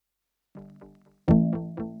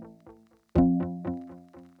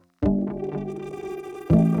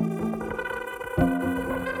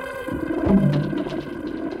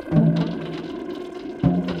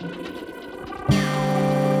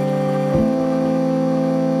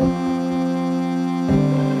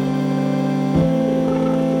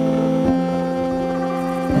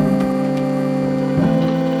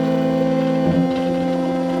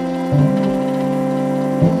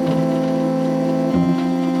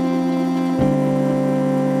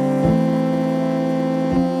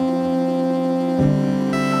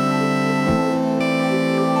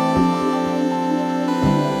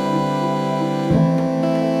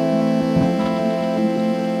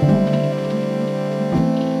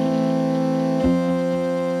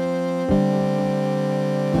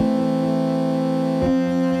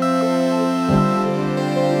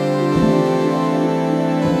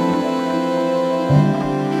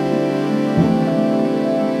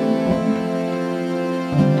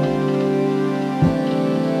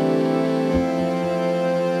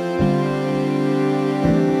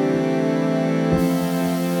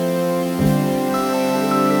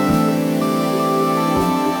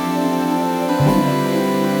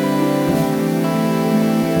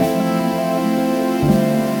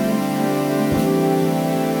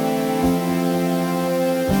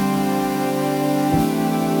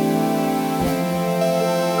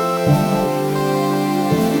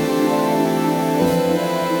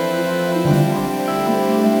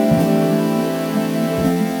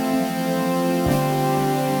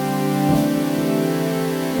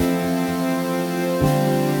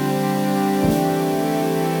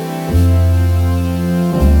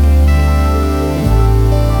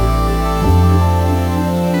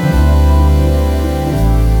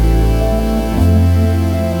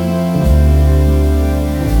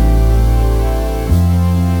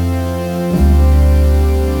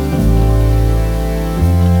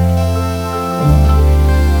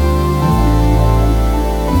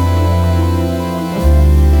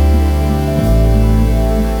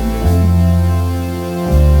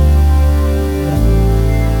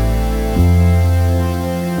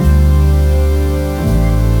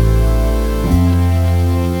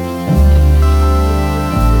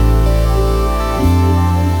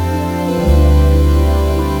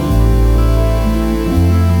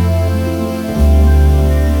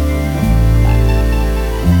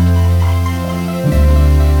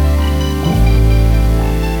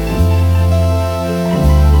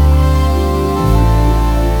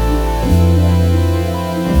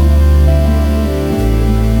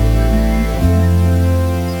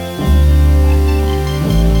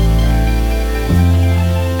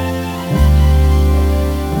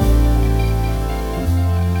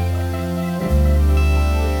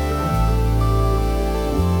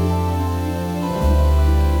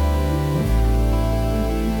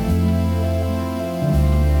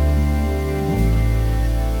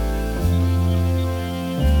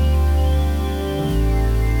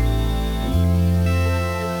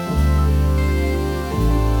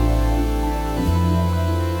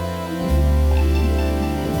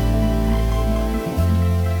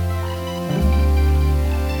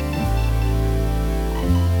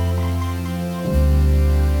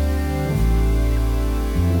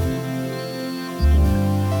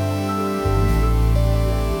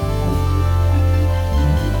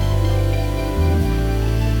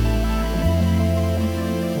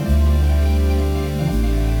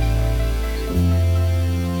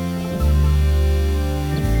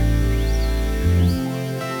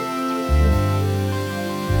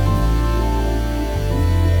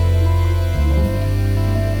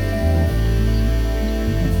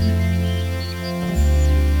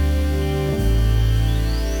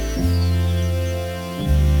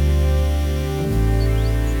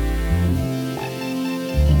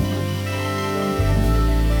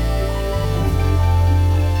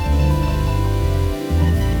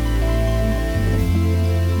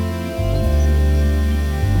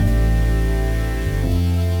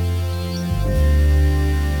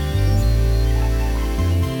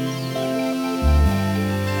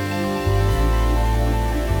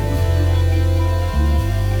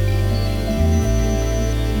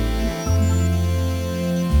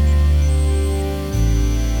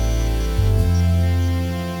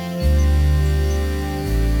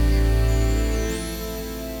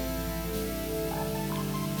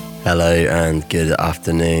Hello and good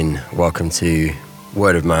afternoon. Welcome to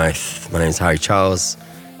Word of Mouth. My name is Harry Charles.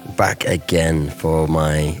 Back again for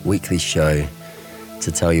my weekly show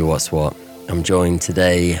to tell you what's what. I'm joined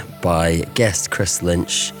today by guest Chris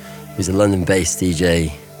Lynch, who's a London-based DJ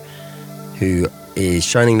who is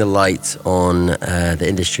shining the light on the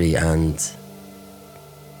industry and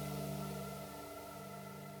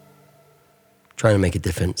trying to make a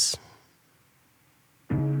difference.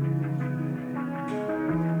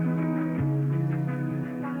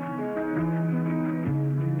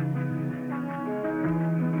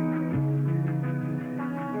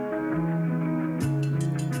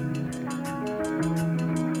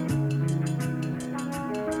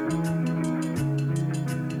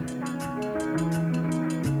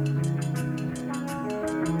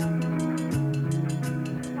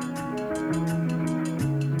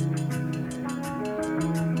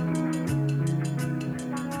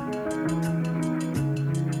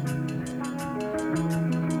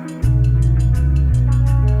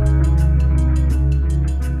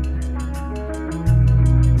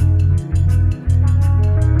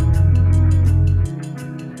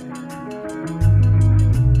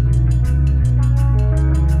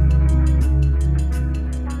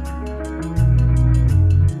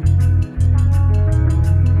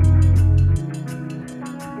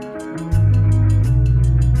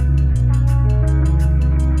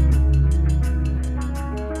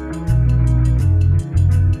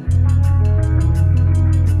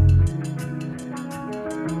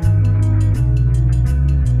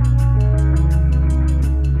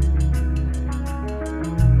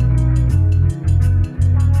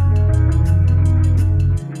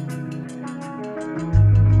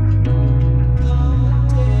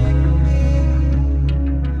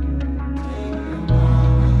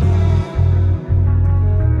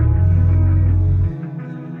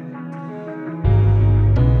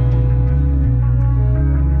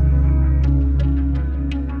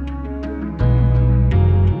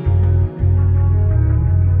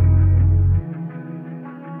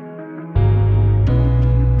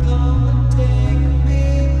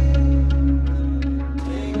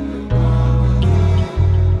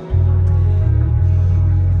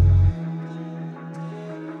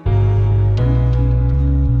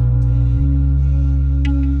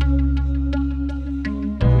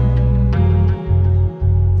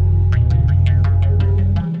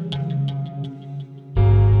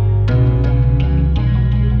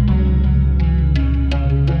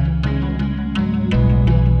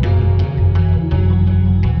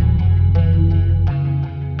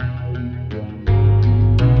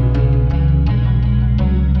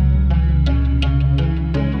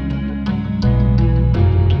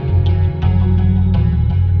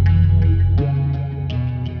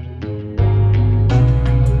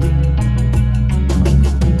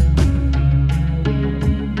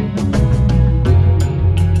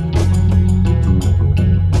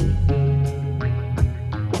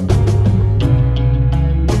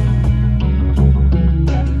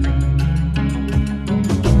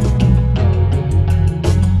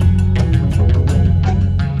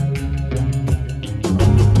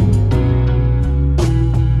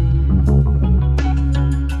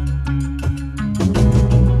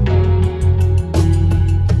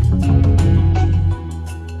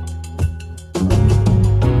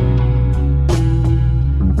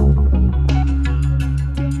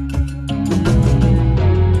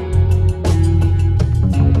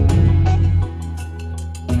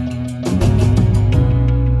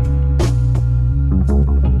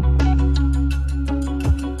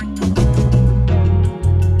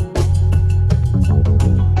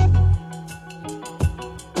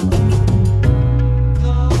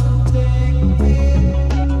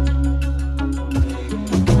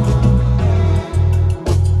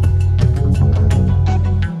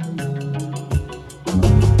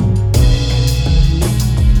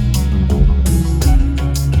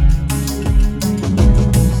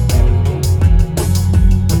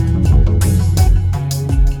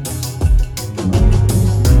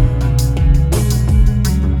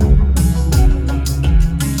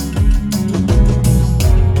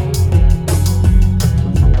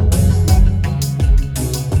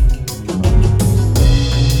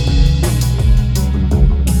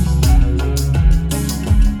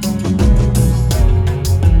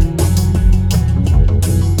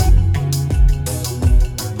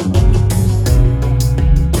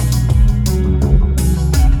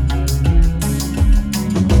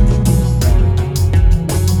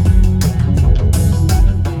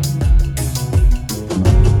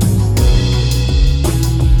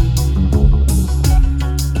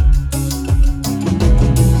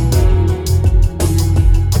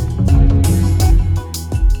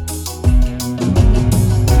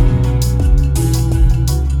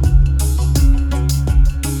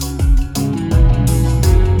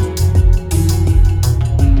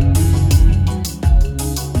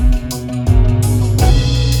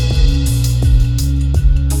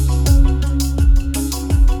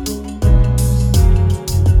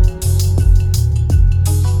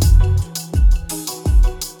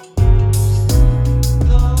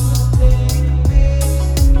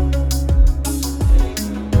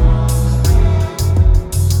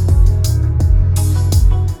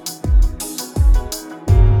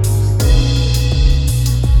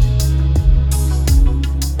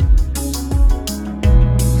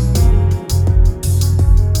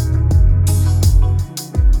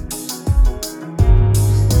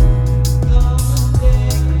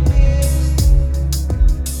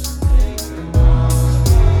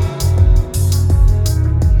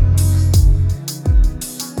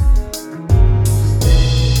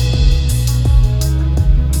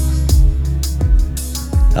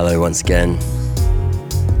 Hello once again.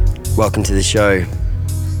 Welcome to the show.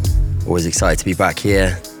 Always excited to be back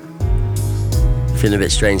here. Feeling a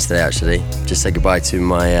bit strange today actually. Just said goodbye to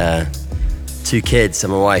my 2 kids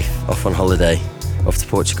and my wife off on holiday, off to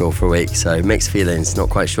Portugal for a week. So mixed feelings, not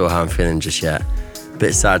quite sure how I'm feeling just yet.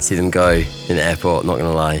 Bit sad to see them go in the airport, not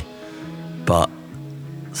gonna lie. But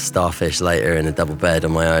starfish later in a double bed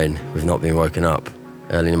on my own with not being woken up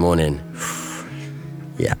early in the morning.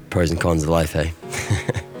 Yeah, pros and cons of life, eh?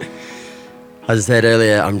 As I said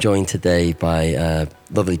earlier, I'm joined today by a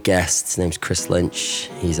lovely guest. His name's Chris Lynch.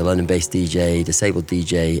 He's a London-based DJ, disabled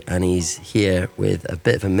DJ, and he's here with a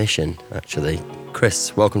bit of a mission, actually.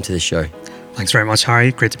 Chris, welcome to the show. Thanks very much,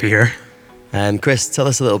 Harry. Great to be here. Chris, tell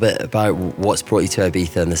us a little bit about what's brought you to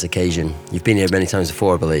Ibiza on this occasion. You've been here many times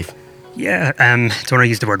before, I believe. Yeah, don't want to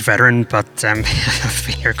use the word veteran, but I've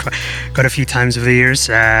been here quite a few times over the years.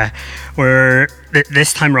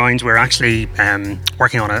 This time round, we're actually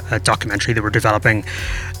working on a documentary that we're developing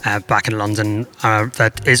back in London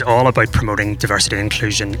that is all about promoting diversity and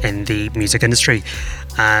inclusion in the music industry.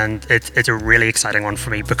 And it's a really exciting one for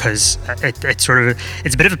me because it's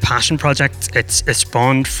a bit of a passion project. It's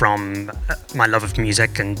spawned from my love of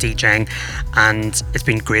music and DJing, and it's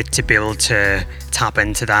been great to be able to tap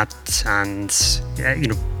into that and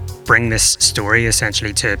bring this story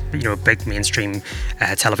essentially to a big mainstream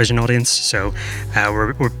television audience. So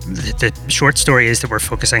the short story is that we're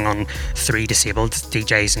focusing on 3 disabled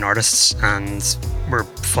DJs and artists, and we're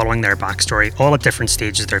following their backstory all at different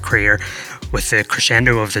stages of their career, with the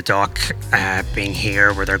crescendo of the doc being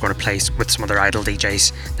here where they're going to play with some of their idol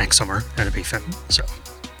DJs next summer in Ibiza. So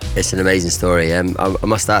it's an amazing story. I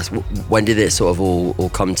must ask, when did it sort of all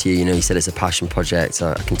come to you? You said it's a passion project.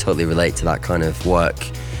 I can totally relate to that kind of work.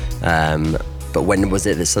 But when was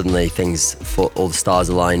it that suddenly all the stars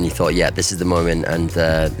aligned and you thought, yeah, this is the moment and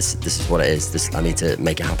this is what it is. I need to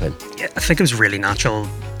make it happen? Yeah, I think it was really natural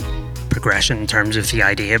progression in terms of the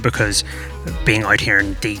idea, because being out here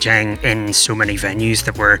and DJing in so many venues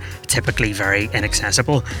that were typically very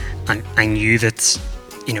inaccessible, and I knew that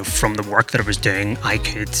from the work that I was doing, I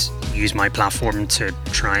could use my platform to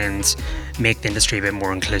try and make the industry a bit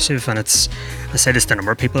more inclusive. And I say this to a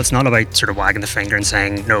number of people, it's not about sort of wagging the finger and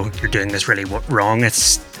saying, no, you're doing this really wrong.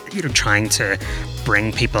 It's trying to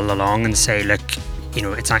bring people along and say, look,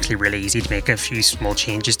 it's actually really easy to make a few small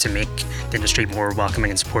changes to make the industry more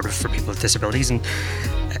welcoming and supportive for people with disabilities. And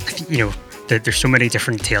there's so many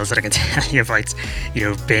different tales that I can tell you about,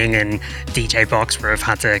 being in DJ box where I've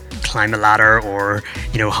had to climb a ladder or,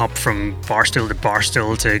 hop from bar stool to bar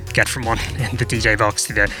stool to get from one in the DJ box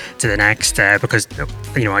to the next, because,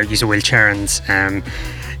 I use a wheelchair, and,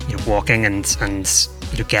 walking and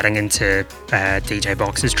getting into DJ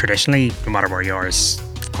boxes traditionally, no matter where you are, is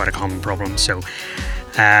quite a common problem. So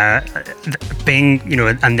and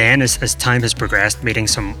then as time has progressed, meeting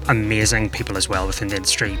some amazing people as well within the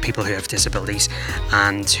industry, people who have disabilities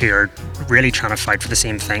and who are really trying to fight for the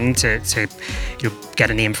same thing, to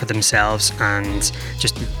get a name for themselves and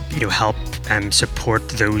just help support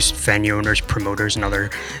those venue owners, promoters and other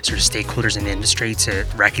sort of stakeholders in the industry, to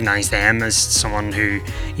recognize them as someone who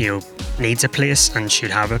needs a place and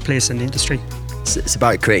should have a place in the industry. It's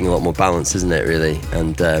about creating a lot more balance, isn't it, really?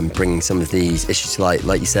 And bringing some of these issues to light.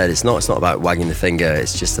 Like you said, it's not about wagging the finger.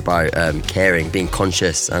 It's just about caring, being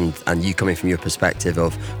conscious, and you coming from your perspective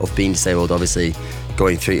of being disabled, obviously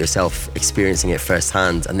going through it yourself, experiencing it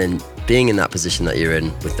firsthand, and then being in that position that you're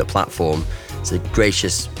in with the platform. It's a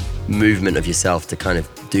gracious movement of yourself to kind of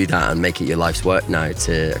do that and make it your life's work now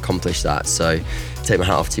to accomplish that. So take my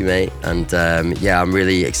hat off to you, mate. And I'm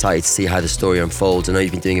really excited to see how the story unfolds. I know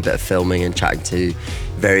you've been doing a bit of filming and chatting to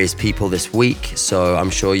various people this week, so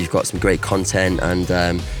I'm sure you've got some great content, and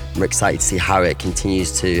I'm excited to see how it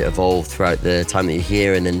continues to evolve throughout the time that you're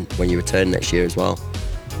here and then when you return next year as well.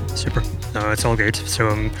 Super. No, it's all good.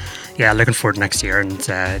 So looking forward to next year, and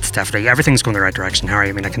it's definitely, everything's going the right direction, Harry.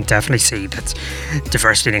 I mean, I can definitely see that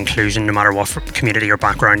diversity and inclusion, no matter what community or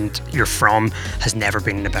background you're from, has never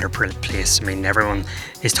been in a better place. I mean, everyone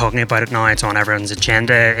is talking about it now. It's on everyone's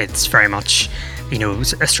agenda. It's very much,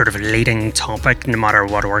 a sort of a leading topic, no matter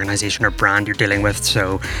what organisation or brand you're dealing with.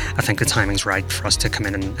 So I think the timing's right for us to come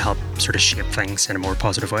in and help sort of shape things in a more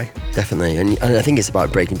positive way. Definitely. And I think it's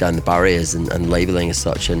about breaking down the barriers and labelling as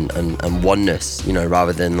such, and oneness,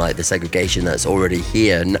 rather than like the segregation that's already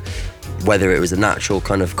here. And whether it was a natural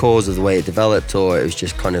kind of cause of the way it developed, or it was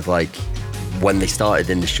just kind of like when they started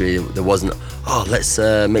the industry, there wasn't, let's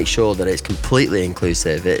make sure that it's completely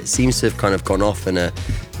inclusive. It seems to have kind of gone off in a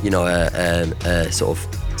sort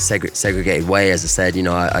of segregated way. As I said,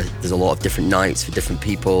 there's a lot of different nights for different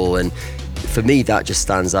people, and for me that just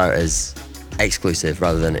stands out as exclusive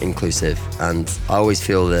rather than inclusive. And I always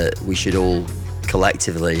feel that we should all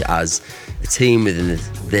collectively, as a team within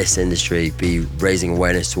this industry, be raising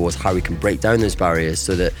awareness towards how we can break down those barriers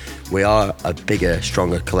so that we are a bigger,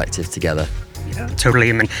 stronger collective together. Yeah, totally.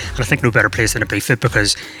 I mean, and I think no better place than Ibiza,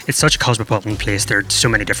 because it's such a cosmopolitan place. There are so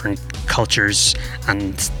many different cultures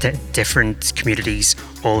and different communities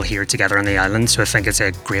all here together on the island. So I think it's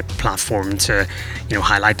a great platform to,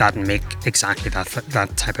 highlight that and make exactly that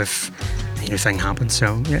type of thing happen.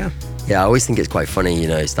 So yeah. Yeah, I always think it's quite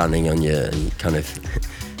funny, standing on your kind of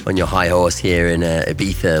on your high horse here in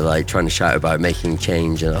Ibiza, like trying to shout about making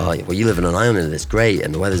change, and well, you live on an island and it's great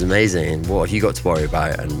and the weather's amazing, and what have you got to worry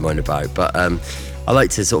about and moan about? But I like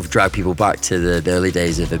to sort of drag people back to the early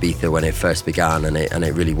days of Ibiza when it first began, and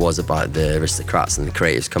it really was about the aristocrats and the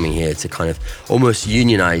creatives coming here to kind of almost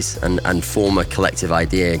unionize and form a collective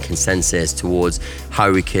idea and consensus towards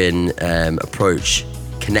how we can approach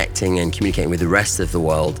connecting and communicating with the rest of the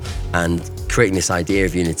world and creating this idea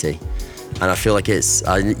of unity. And I feel like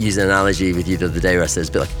I used an analogy with you the other day where I said it's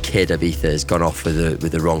a bit like a kid. Ibiza has gone off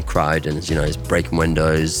with the wrong crowd, and it's breaking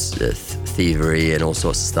windows, thievery and all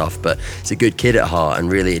sorts of stuff, but it's a good kid at heart, and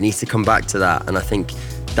really it needs to come back to that. And I think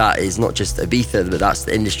that is not just Ibiza, but that's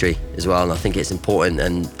the industry as well. And I think it's important,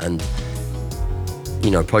 and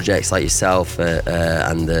projects like yourself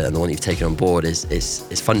and the one you've taken on board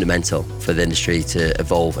is fundamental for the industry to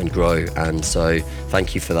evolve and grow. And so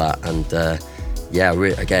thank you for that. And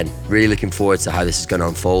really looking forward to how this is going to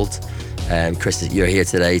unfold. Chris, you're here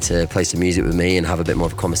today to play some music with me and have a bit more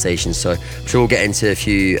of a conversation. So I'm sure we'll get into a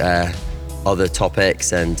few other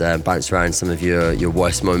topics and bounce around some of your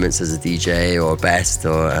worst moments as a DJ or best,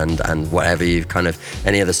 and whatever you've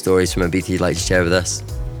any other stories from Ibiza you'd like to share with us.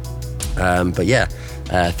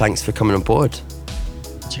 Thanks for coming on board.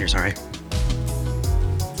 Cheers, Harry.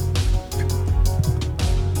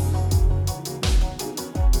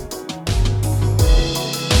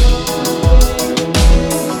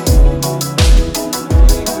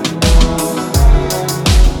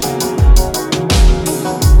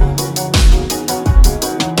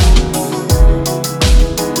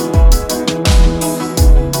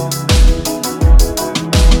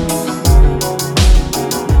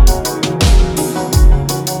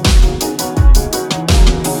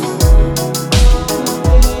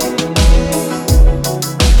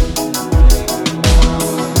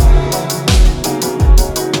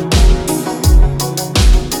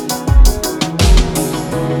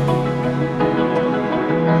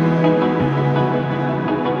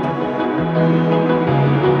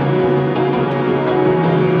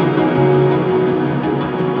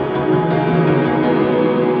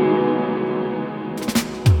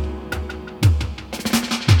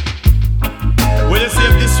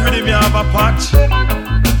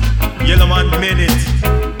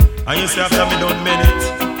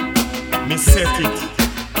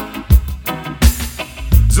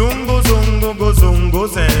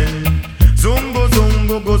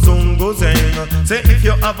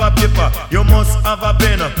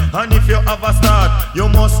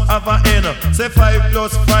 Say 5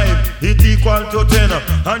 plus 5, it equal to 10.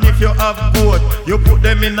 And if you have goat, you put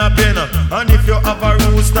them in a pen. And if you have a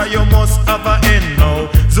rooster, you must have a hen now.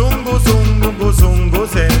 Zungo, zungo, go, zungo,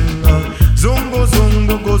 zen. Zungo,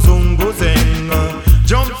 zungo, go, zungo, zen.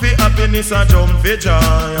 Jump for happiness and jump for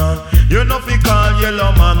joy. You know fi call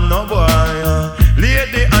yellow man no boy.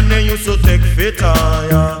 Lady and they used to take fit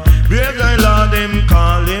tire. Big guy lord them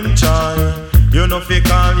call him child. You know fi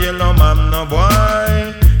call yellow man no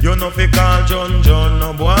boy. You know fi call John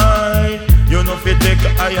no boy. You know fi take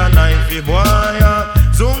iron knife boy.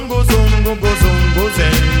 Zungo zungo go zungo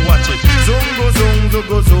zen. Watch it. Zungo zungo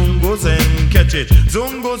go zungo zen. Catch it.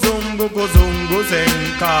 Zungo zungo go zungo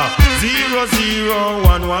zen. Car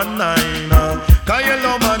 00119. Cause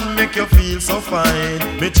yellow man make you feel so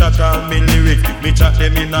fine. Me chat all me lyrics, me chat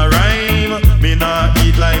them in a rhyme. Me nah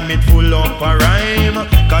eat like me full up a rhyme.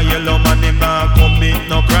 Cause yellow man him nah commit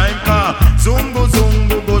no crime. Cause zungo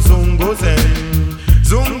zungo go zungo zen.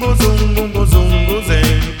 Zungo zungo go zungo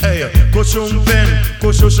zen. Hey, go shumpen,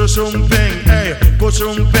 go shumpen. Hey, go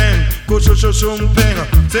shumpen, go shumpen.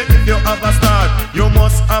 Say if you have a start, you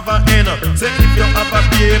must have a end. Say if you have a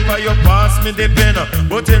paper, you pass me the pen.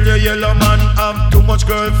 But tell your yellow man have too much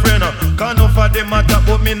girlfriend. Can't offer them a talk,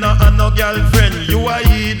 but me not have no girlfriend. You a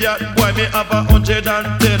idiot, boy, me have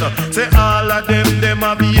 110. Say all of them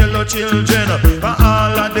have yellow children. And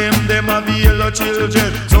all of them have yellow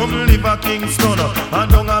children. Some live a Kingston, and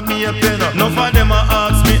don't have me a pen. None of them a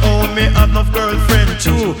ask me, oh, me have enough girlfriend.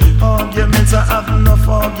 True, arguments, I have enough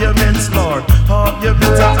arguments, Lord.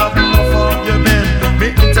 Arguments, I have enough arguments. Me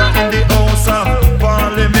enter in the House of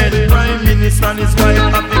Parliament. Prime Minister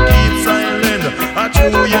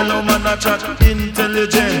chat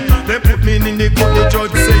intelligent. They put me in the court, the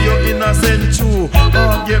judge say you're innocent too.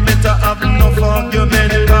 Argument I have enough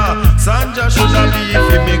argument. Sanja shoulda be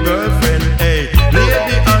for me girlfriend. Hey,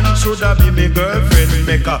 Lady Anne shoulda be me girlfriend.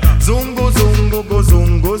 Make a zungo zungo go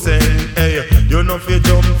zungo zen. Hey, you know fi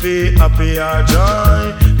jump fi happy or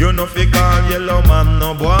joy. You know fi call yellow man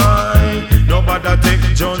no boy. Nobody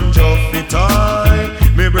take John Joffy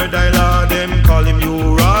toy. Me brother Lord them call him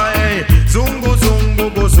you right. Zungo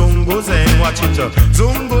zungo go zungo zen. Watch it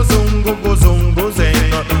zungo zungo go zungo zen.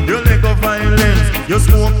 You let go violence. You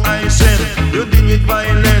smoke Aishen. You ding it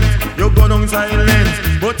violence. You go down silence.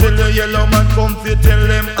 But tell the yellow man come fi tell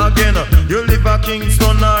them again. You live a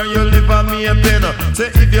Kingston or you live a Maypen.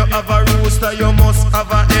 Say if you have a rooster you must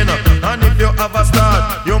have a hen. And if you have a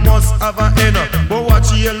star you must have a hen. But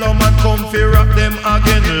watch yellow man come fi rock them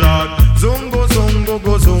again, Lord. Zungo zungo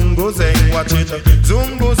go zungo zeng. Watch it.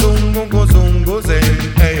 Zungo zungo go zungo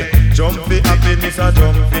zeng. Hey, jump fi happiness or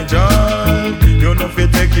jump fi joy. You know fi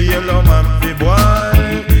take the yellow man fi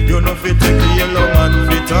boy. You know fi take the yellow man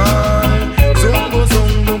fi toy. Zungo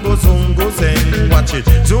zungo go zungo zeng. Watch it.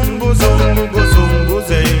 Zungo zungo go zungo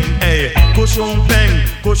zeng. Hey, kushung peng,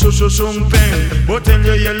 kushushung peng. But in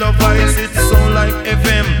your yellow voice it sound like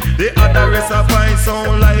FM. The other rest of voice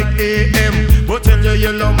sound like AM. But in your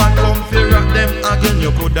yellow man come fi rock them again.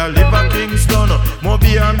 You coulda live a Kingston,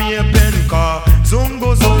 Moby a Maypen car.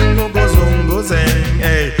 Zungo zungo go zungo zeng.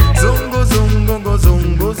 Hey, zungo zungo go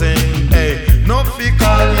zungo zeng. Hey, no fi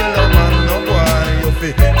call yellow man no boy. You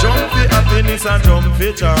fi jump fi happiness and jump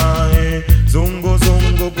fi joy. Zungo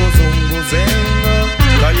zungo go zungo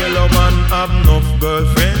zeng. Cause yellow man have enough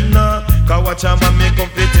girlfriend. Cause watch a man me come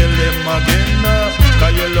fi tell them again.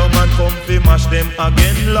 Cause yellow man come fi mash them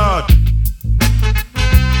again, Lord.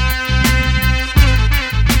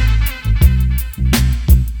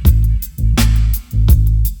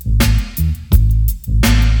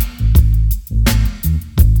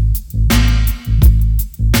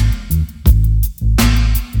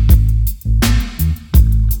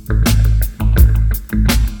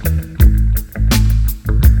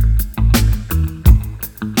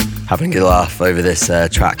 Having a laugh over this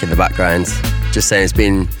track in the background. Just saying it's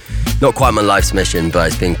been not quite my life's mission, but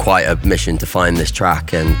it's been quite a mission to find this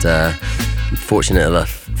track, and fortunate enough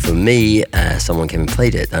for me, someone came and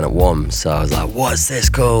played it down at WOM, so I was like, what's this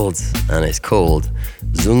called? And it's called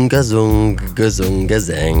Zunga Zunga Zunga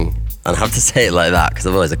Zeng. And I have to say it like that because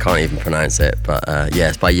otherwise I can't even pronounce it, but yeah,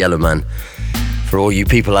 it's by Yellow Man. For all you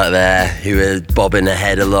people out there who are bobbing their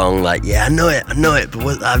head along like, yeah, I know it,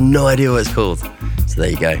 but I have no idea what it's called. So there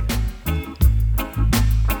you go.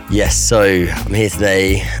 Yes, so I'm here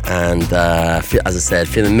today and as I said,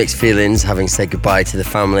 feeling mixed feelings, having said goodbye to the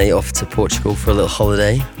family, off to Portugal for a little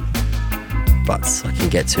holiday. But I can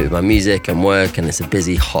get to it with my music and work, and it's a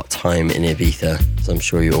busy, hot time in Ibiza, as I'm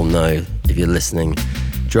sure you all know if you're listening.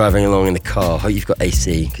 Driving along in the car, hope you've got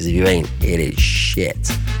AC, because if you ain't, it is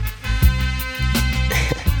shit.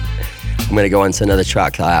 I'm going to go on to another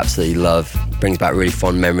track that I absolutely love. It brings back really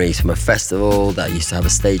fond memories from a festival that I used to have a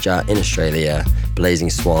stage at in Australia, Blazing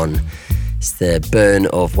Swan. It's the Burn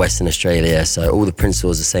of Western Australia, so all the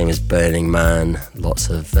principles are the same as Burning Man. Lots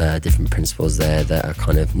of different principles there that are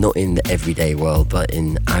kind of not in the everyday world, but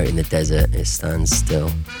out in the desert, it stands still.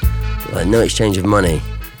 Like no exchange of money,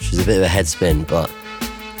 which is a bit of a head spin, but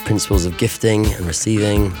principles of gifting and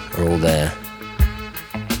receiving are all there,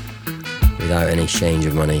 without any exchange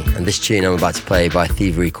of money. And this tune I'm about to play by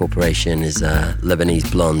Thievery Corporation is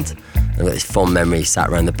Lebanese Blonde. I've got this fond memory, sat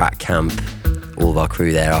around the back camp, all of our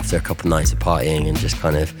crew there after a couple of nights of partying and just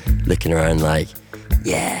kind of looking around like,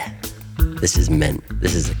 yeah, this is mint.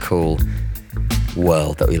 This is a cool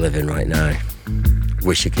world that we live in right now.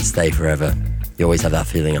 Wish it could stay forever. You always have that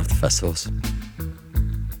feeling after festivals.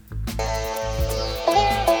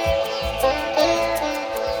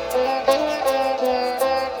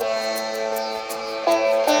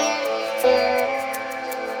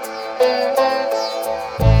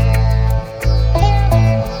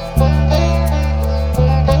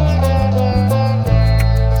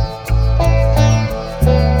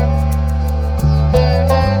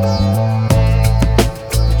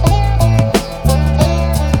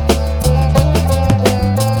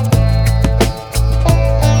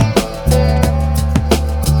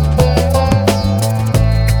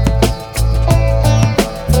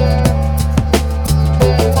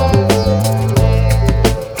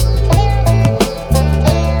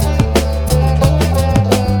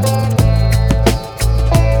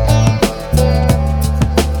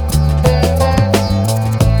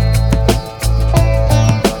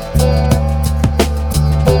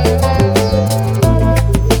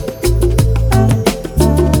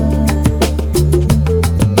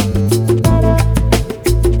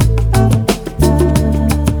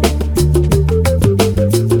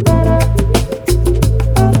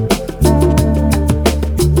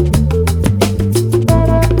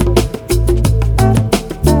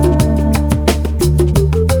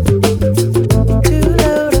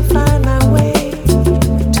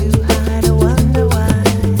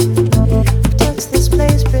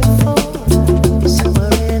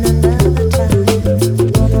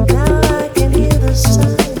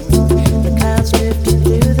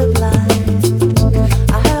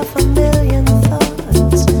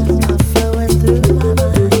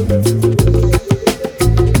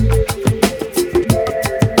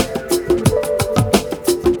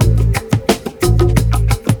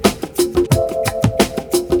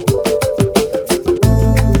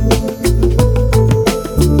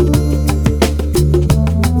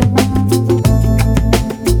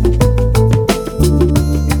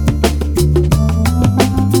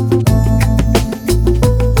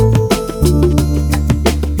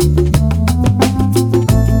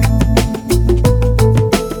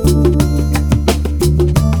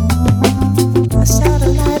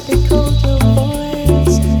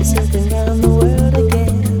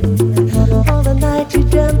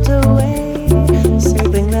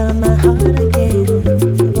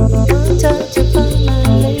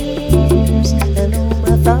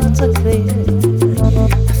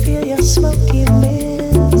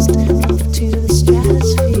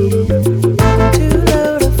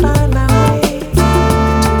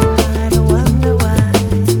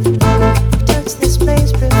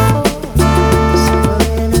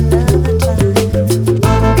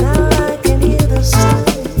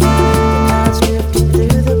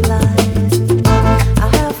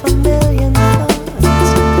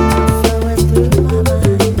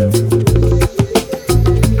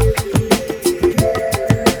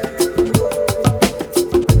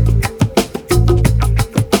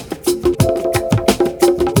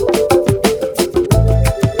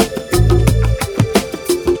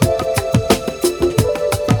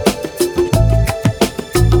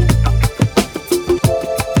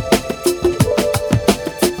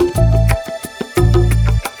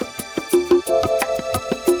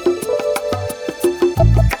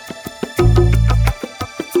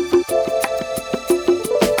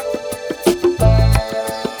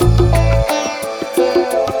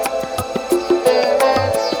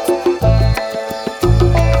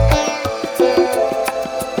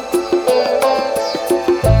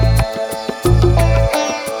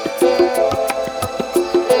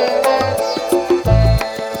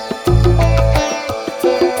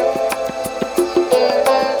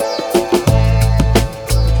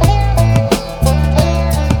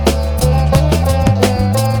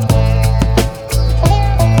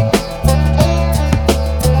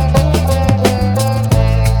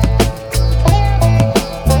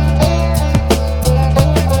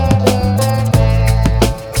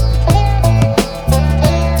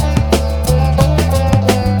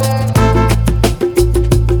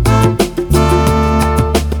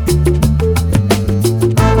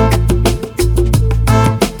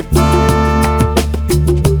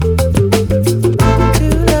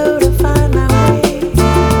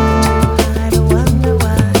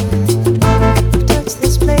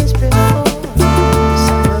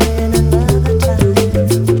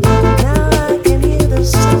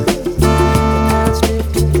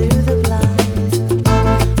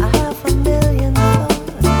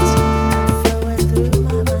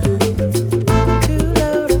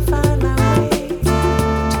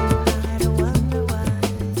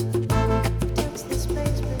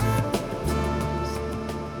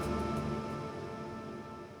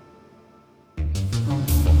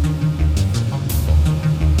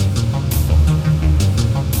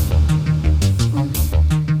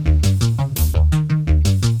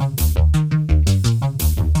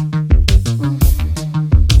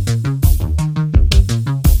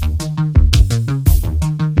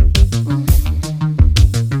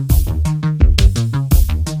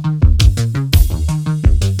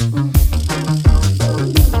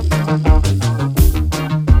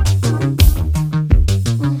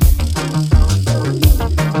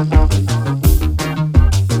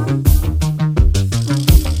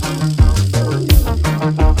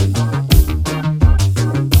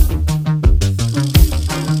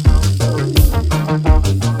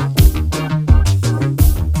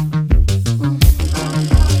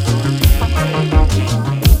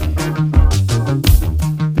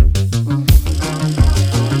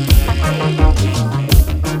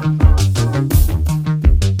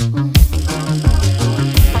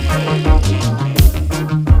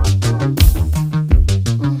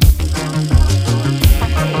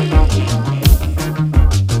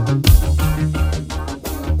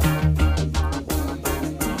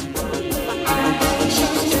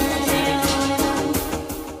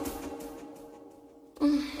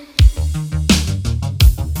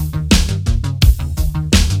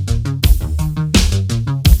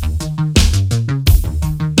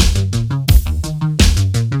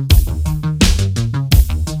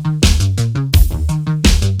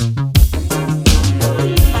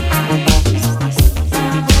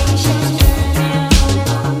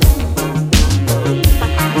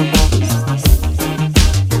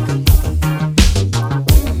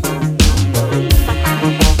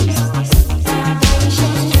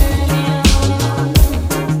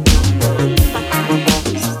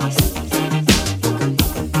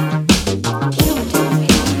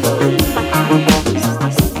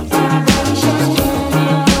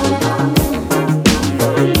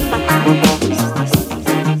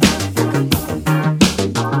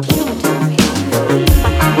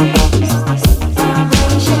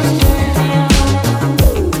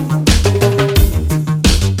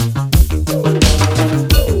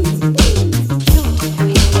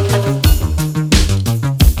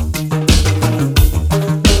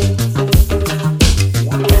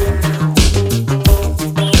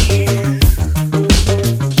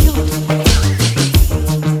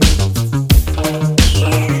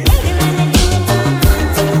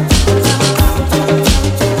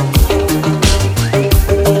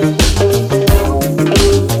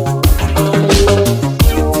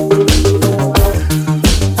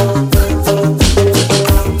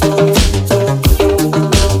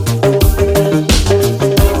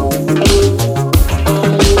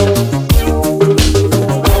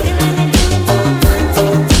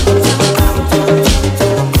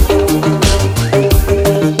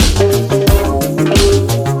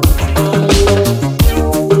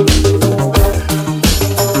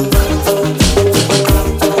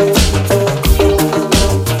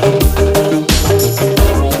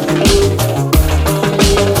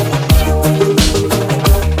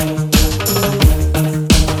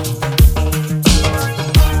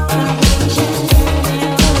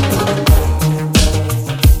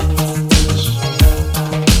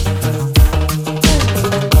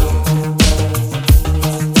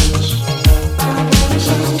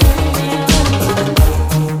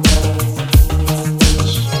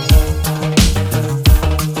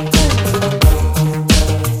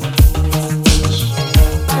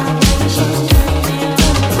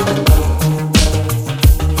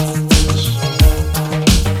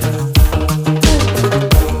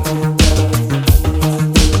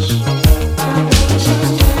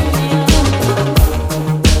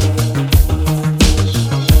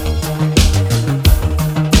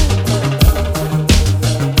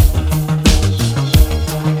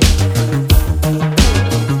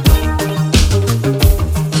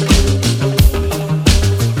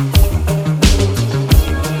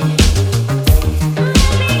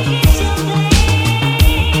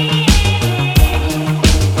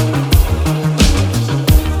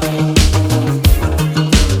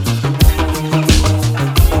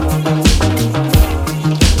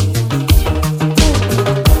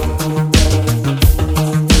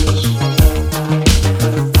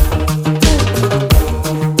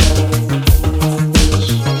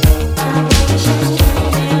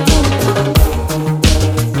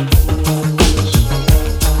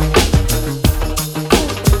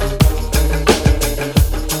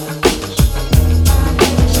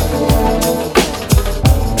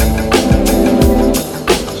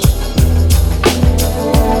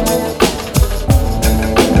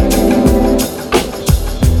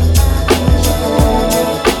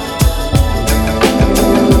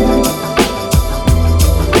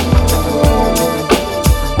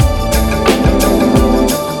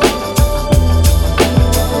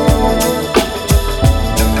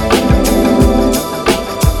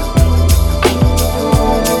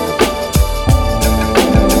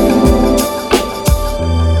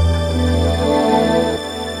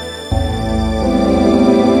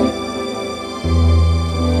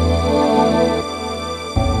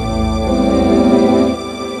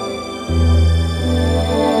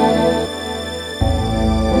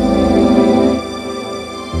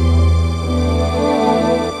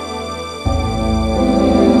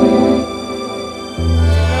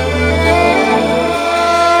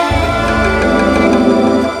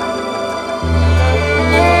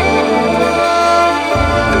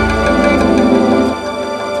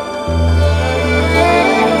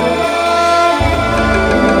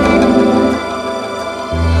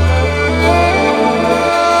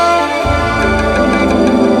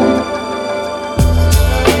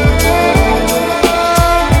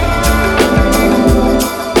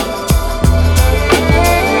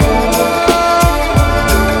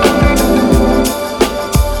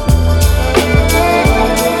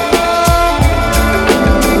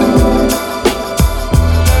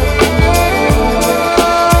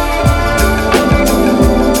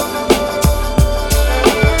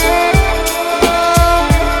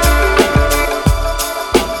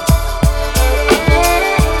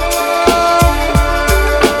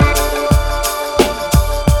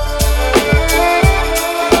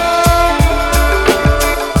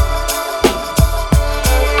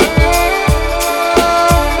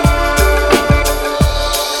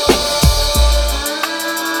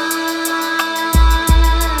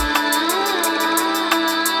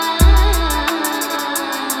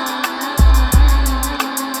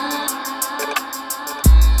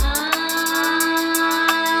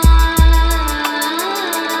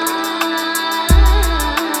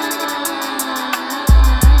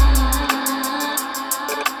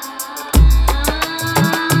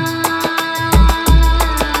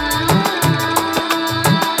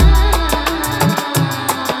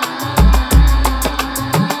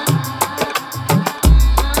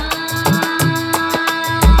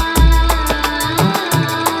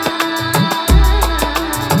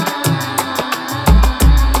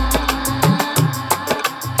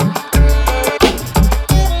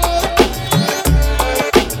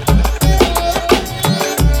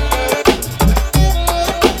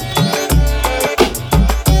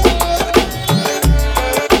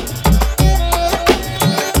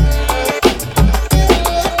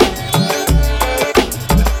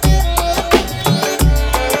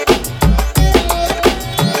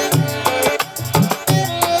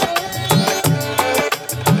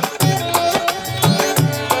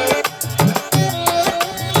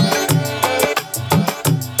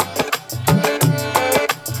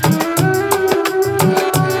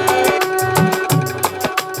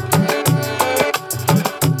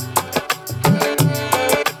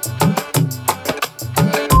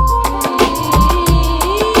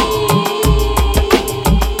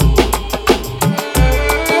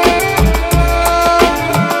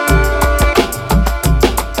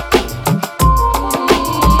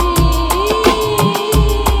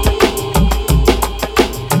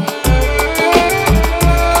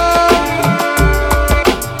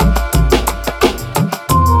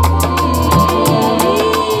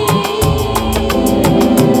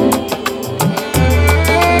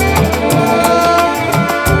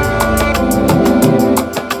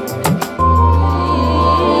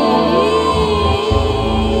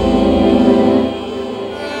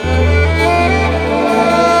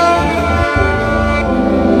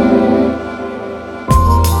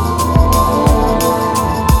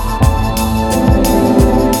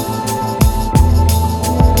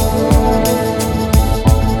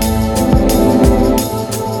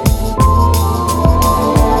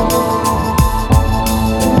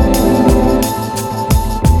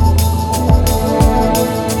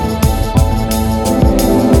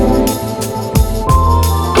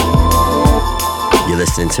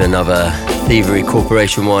 Into another Thievery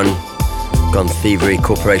Corporation one. Gone Thievery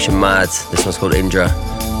Corporation mad. This one's called Indra.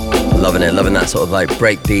 Loving it, loving that sort of like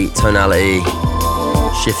breakbeat tonality,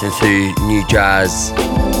 shifting through new jazz.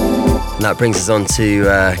 And that brings us on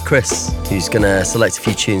to Chris, who's gonna select a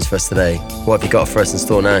few tunes for us today. What have you got for us in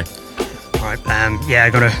store now? Right, I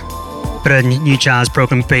got a bit of new jazz,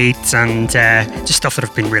 broken beats, and just stuff that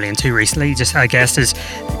I've been really into recently. Just, I guess, as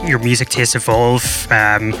your music tastes evolve,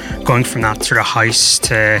 going from that sort of house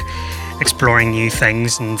to exploring new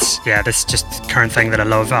things, and this is just the current thing that I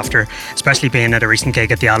love after, especially being at a recent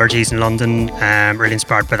gig at the Allergies in London. Really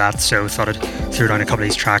inspired by that, so thought I'd throw down a couple of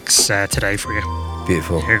these tracks today for you.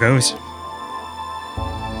 Beautiful. Here goes.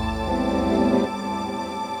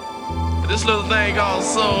 This little thing called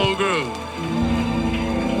Soul Groove.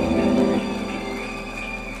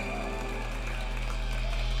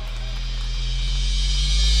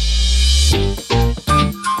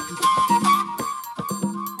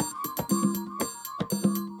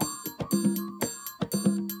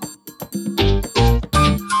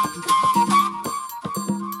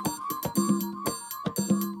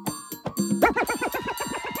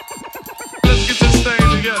 Let's get this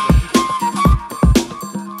thing together.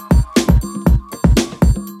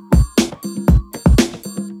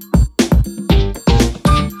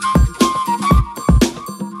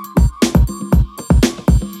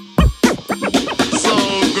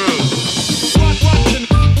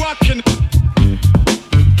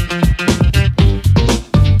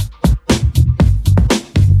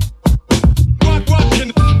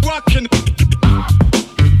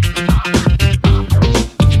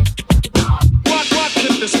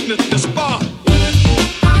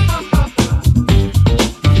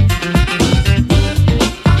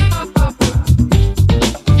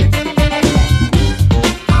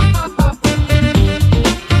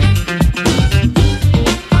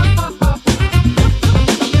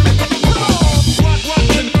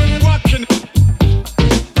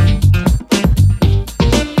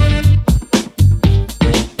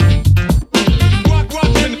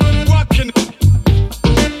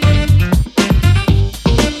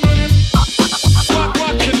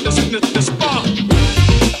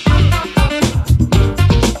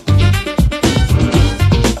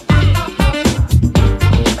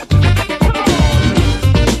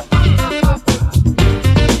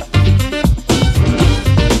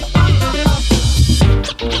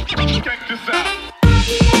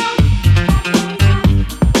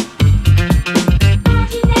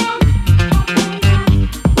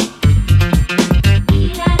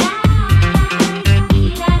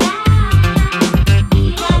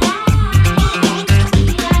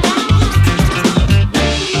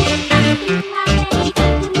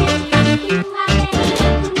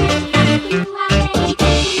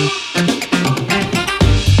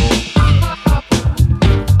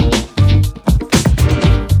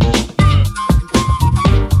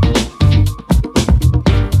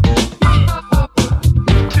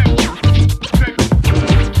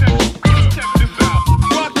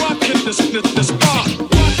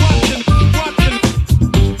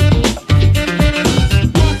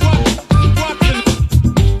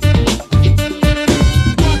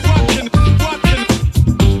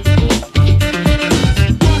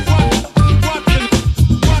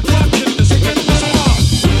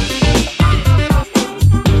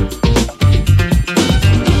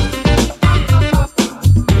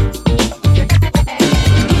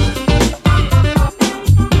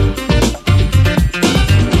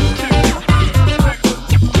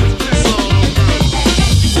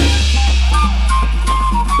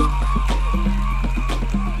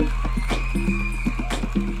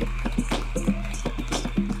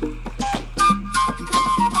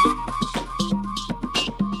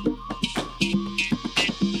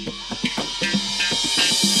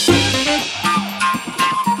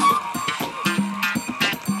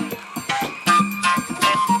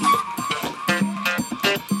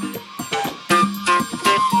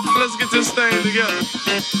 together.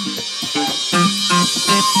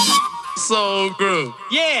 Soul Groove.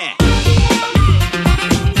 Yeah.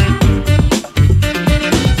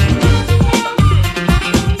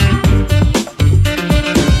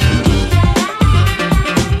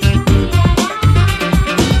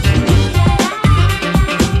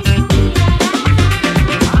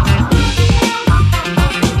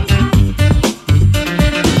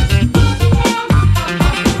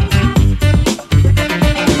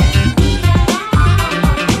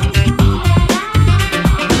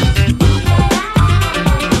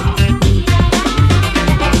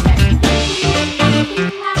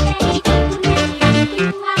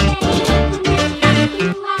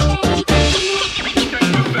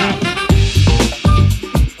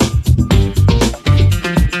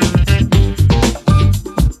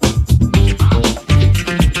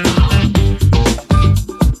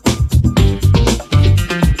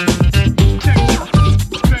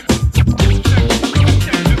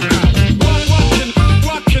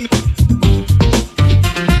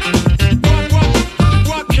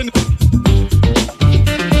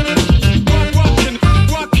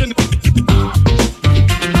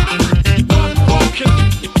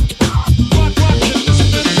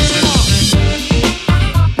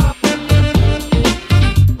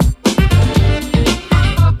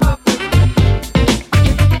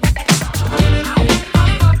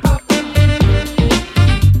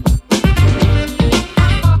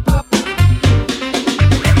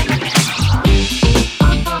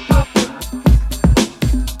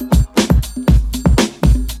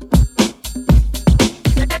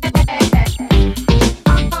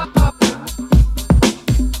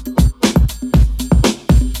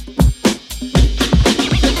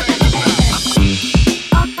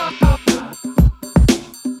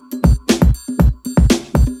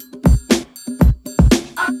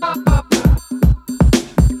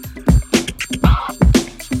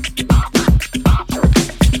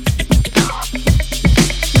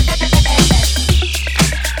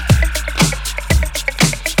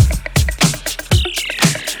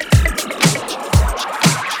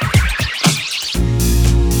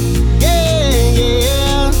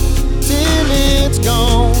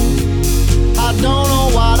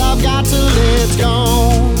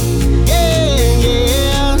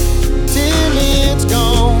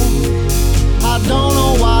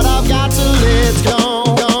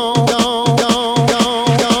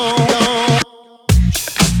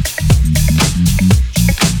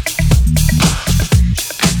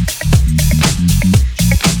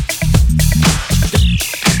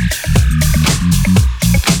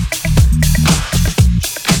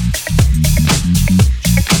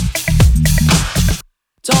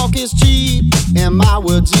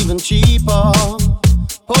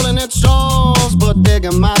 at straws, but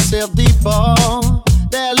digging myself deeper.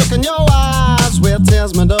 That look in your eyes, where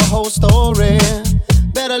tells me the whole story.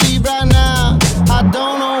 Better leave right now. I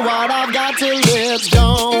don't know what I've got till it's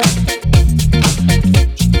gone.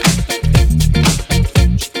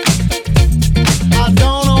 I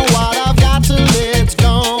don't know what I've got till it's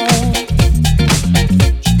gone.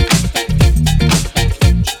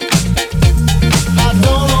 I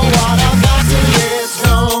don't know what I've got till it's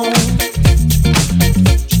gone.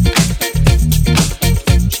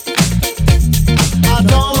 I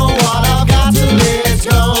don't know what I've got till it's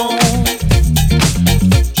gone.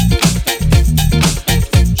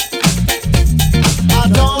 I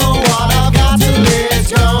don't know what I've got till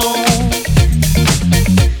it's gone.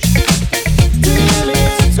 Till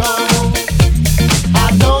it's gone. I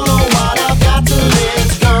don't know what I've got till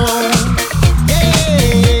it's gone.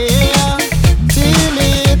 Yeah, till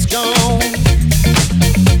it's gone.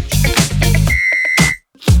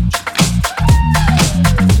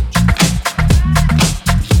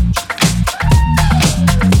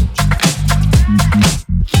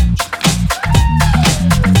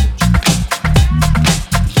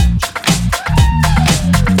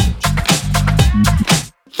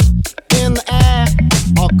 In the act,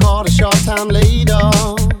 or caught a short time later.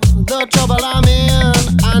 The trouble I'm in,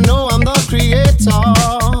 I know I'm the creator.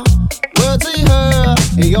 Words he heard,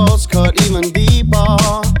 yours cut even deeper.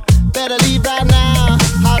 Better leave right now.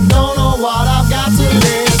 I don't know what I've got till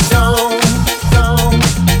it's gone. Gone,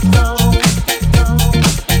 gone, gone,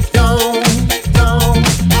 gone.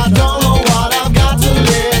 I don't know what I've got till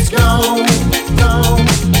it's gone. Gone,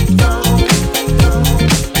 gone, gone.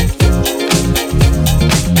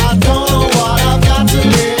 I don't know what I've got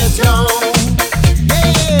till it's gone.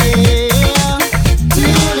 Yeah,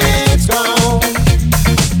 till it's gone.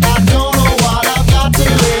 I don't know what I've got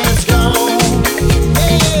till it's gone.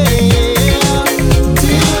 Yeah,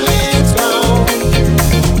 till it's gone.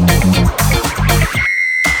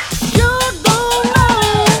 You don't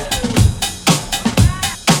know.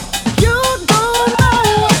 You don't know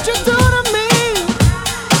what you do to me.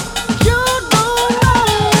 You don't know.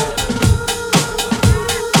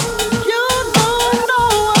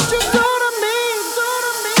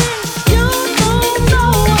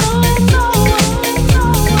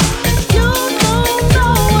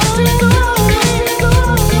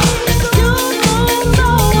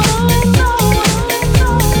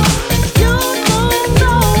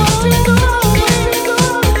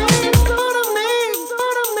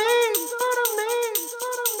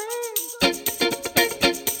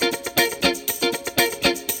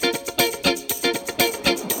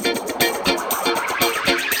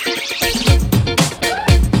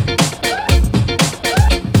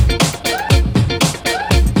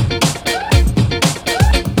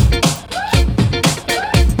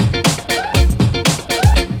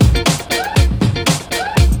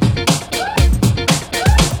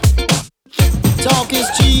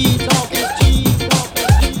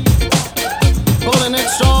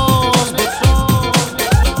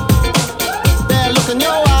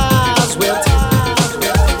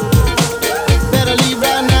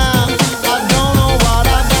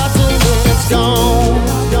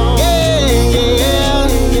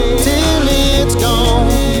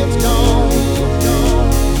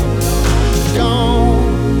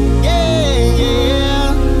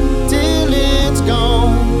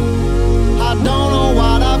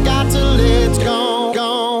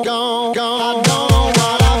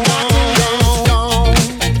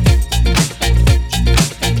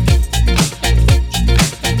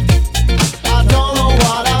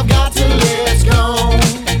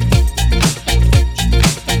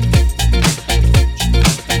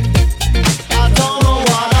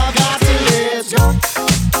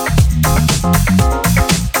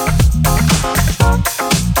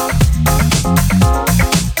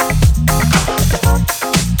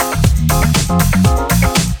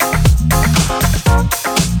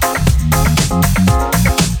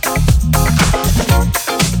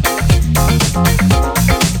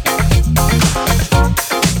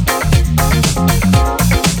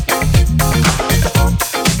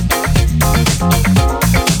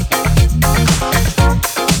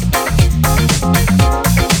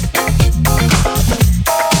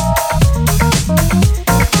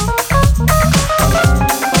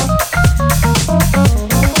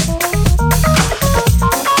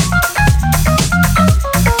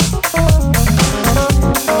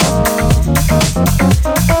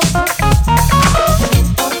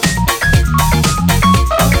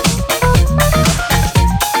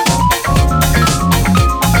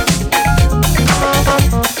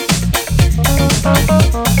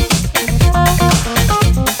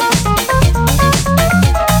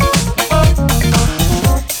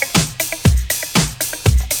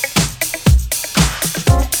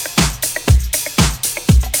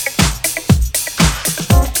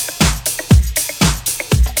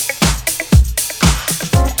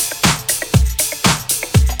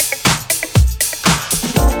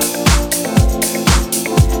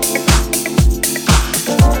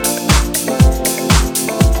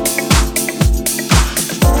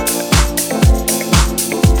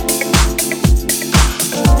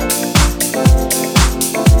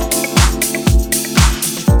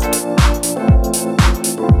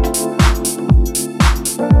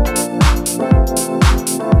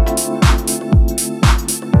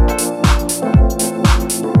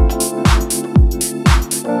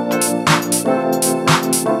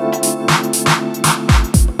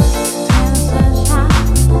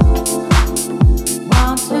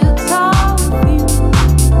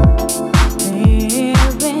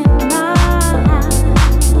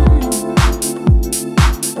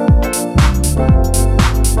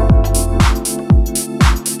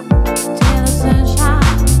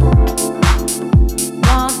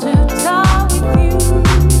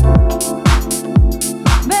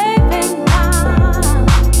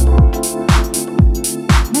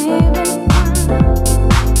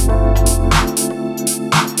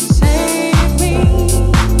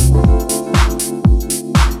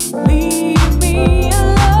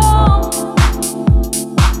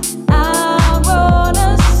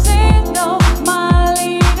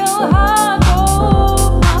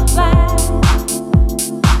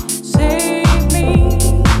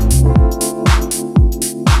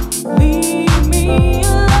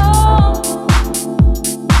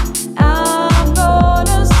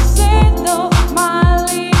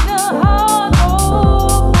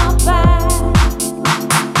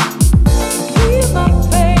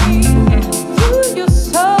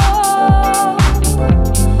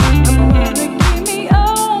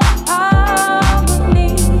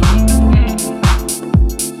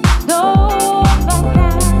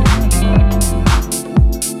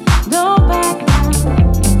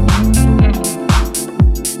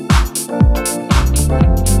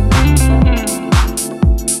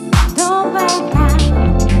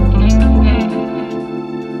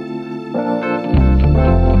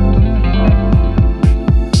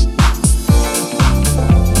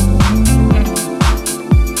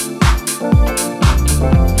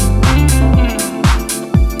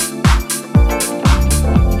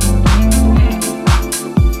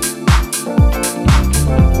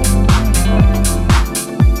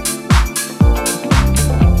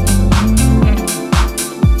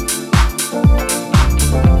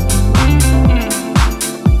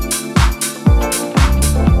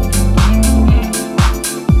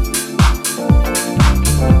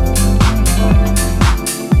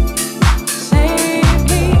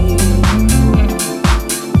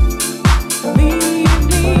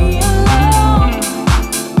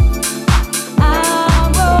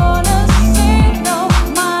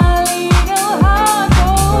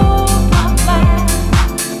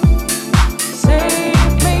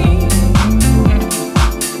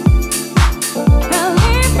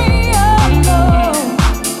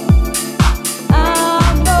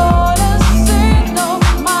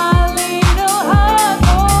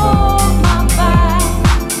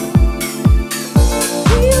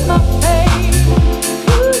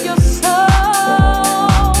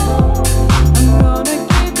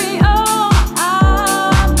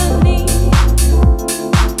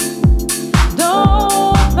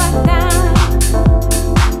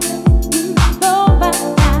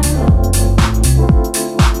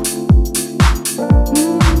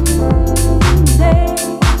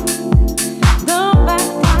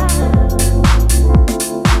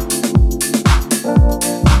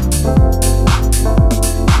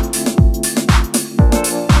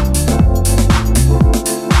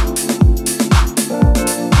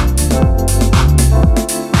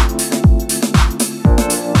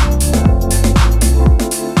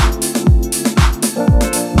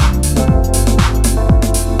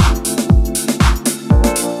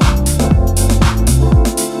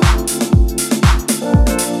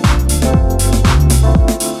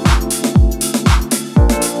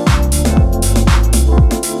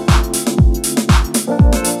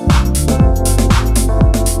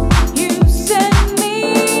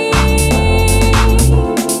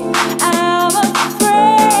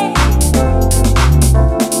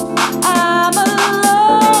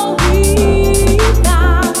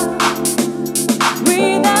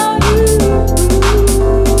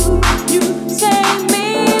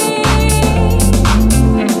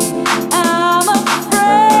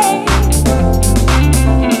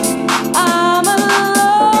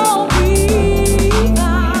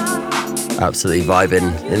 Absolutely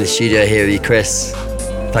vibing in the studio here with you, Chris.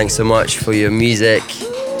 Thanks so much for your music,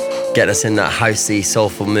 getting us in that housey,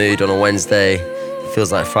 soulful mood on a Wednesday.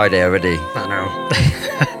 Feels like Friday already. I know.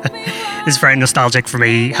 It's very nostalgic for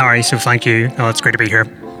me, Harry, so thank you. Oh, it's great to be here.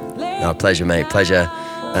 No, pleasure, mate, pleasure.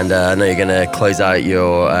 And I know you're going to close out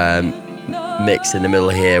your mix in the middle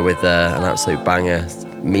here with an absolute banger.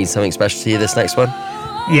 Means something special to you, this next one?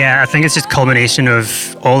 Yeah, I think it's just culmination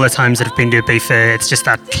of all the times that I've been to Ibiza. It's just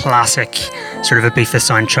that classic sort of Ibiza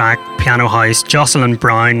soundtrack, piano house, Jocelyn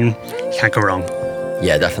Brown, you can't go wrong.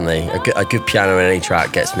 Yeah, definitely. A good piano in any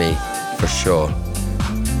track gets me, for sure.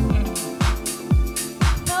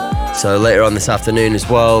 So later on this afternoon as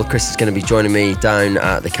well, Chris is going to be joining me down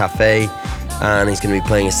at the cafe, and he's going to be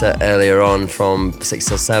playing a set earlier on from 6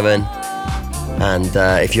 till 7. And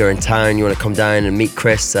if you're in town, you want to come down and meet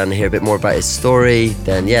Chris and hear a bit more about his story,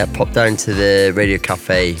 then yeah, pop down to the Radio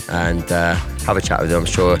Cafe and have a chat with him. I'm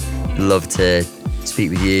sure he'd love to speak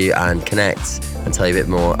with you and connect and tell you a bit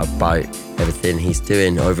more about everything he's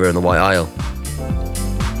doing over in the White Isle.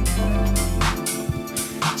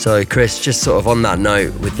 So Chris, just sort of on that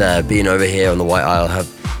note, with being over here on the White Isle,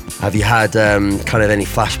 have you had kind of any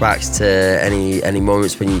flashbacks to any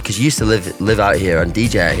moments when because you used to live out here and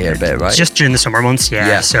DJ out here a bit, right? Just during the summer months,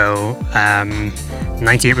 yeah. So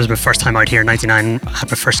 98 was my first time out here. 99 I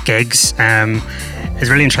had my first gigs. It's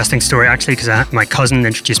a really interesting story actually, because my cousin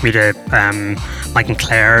introduced me to Mike and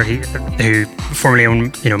Claire, who formerly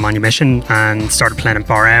owned Manumission, and started playing in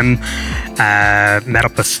Bar M. Met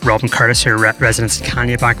up with Rob and Curtis, who were residents in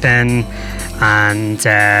Kenya back then, and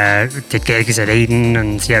did gigs at Eden,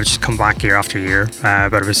 and yeah, just come back year after year.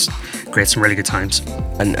 But it was great, some really good times.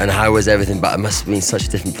 And how was everything back? It must have been such a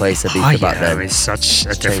different place back then. It was such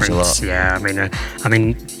a difference. Yeah, I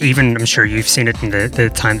mean, even I'm sure you've seen it in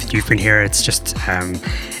the time that you've been here. It's just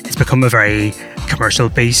it's become a very commercial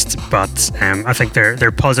beast, but I think there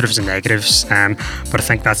are positives and negatives. But I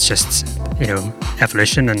think that's just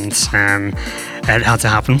evolution, and it had to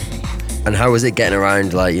happen. And how was it getting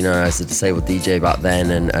around, as a disabled DJ back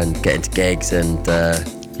then, and getting to gigs and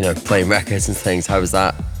playing records and things? How was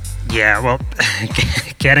that? Yeah, well,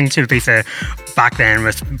 getting to Ibiza back then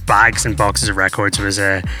with bags and boxes of records was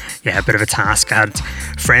a bit of a task. I had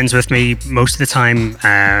friends with me most of the time,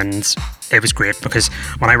 and it was great because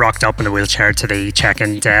when I rocked up in a wheelchair to the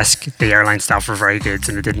check-in desk, the airline staff were very good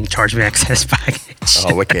and they didn't charge me excess baggage.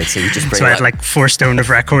 Oh, wicked. So you just bring So I had like 4 stone of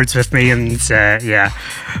records with me, and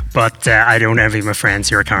but I don't envy my friends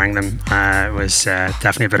who are carrying them. It was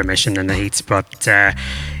definitely a bit of mission in the heat, but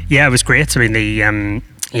it was great. I mean,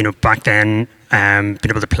 back then, being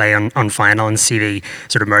able to play on vinyl and see the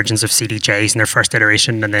sort of emergence of CDJs in their first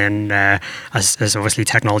iteration, and then as obviously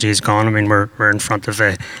technology has gone, I mean, we're in front of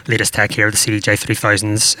the latest tech here, the CDJ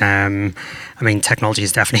 3000s. I mean, technology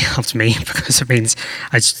has definitely helped me, because it means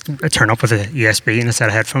I turn up with a USB and a set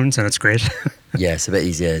of headphones, and it's great. Yeah, it's a bit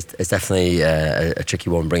easier. It's definitely a tricky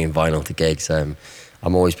one bringing vinyl to gigs.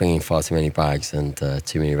 I'm always bringing far too many bags and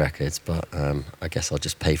too many records, but I guess I'll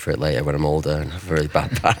just pay for it later when I'm older and have a really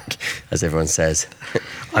bad back, as everyone says.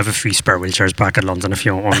 I have a few spare wheelchairs back in London if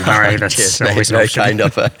you want one, Harry. That's Cheers, always mate. Very kind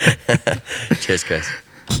of her. Cheers, Chris.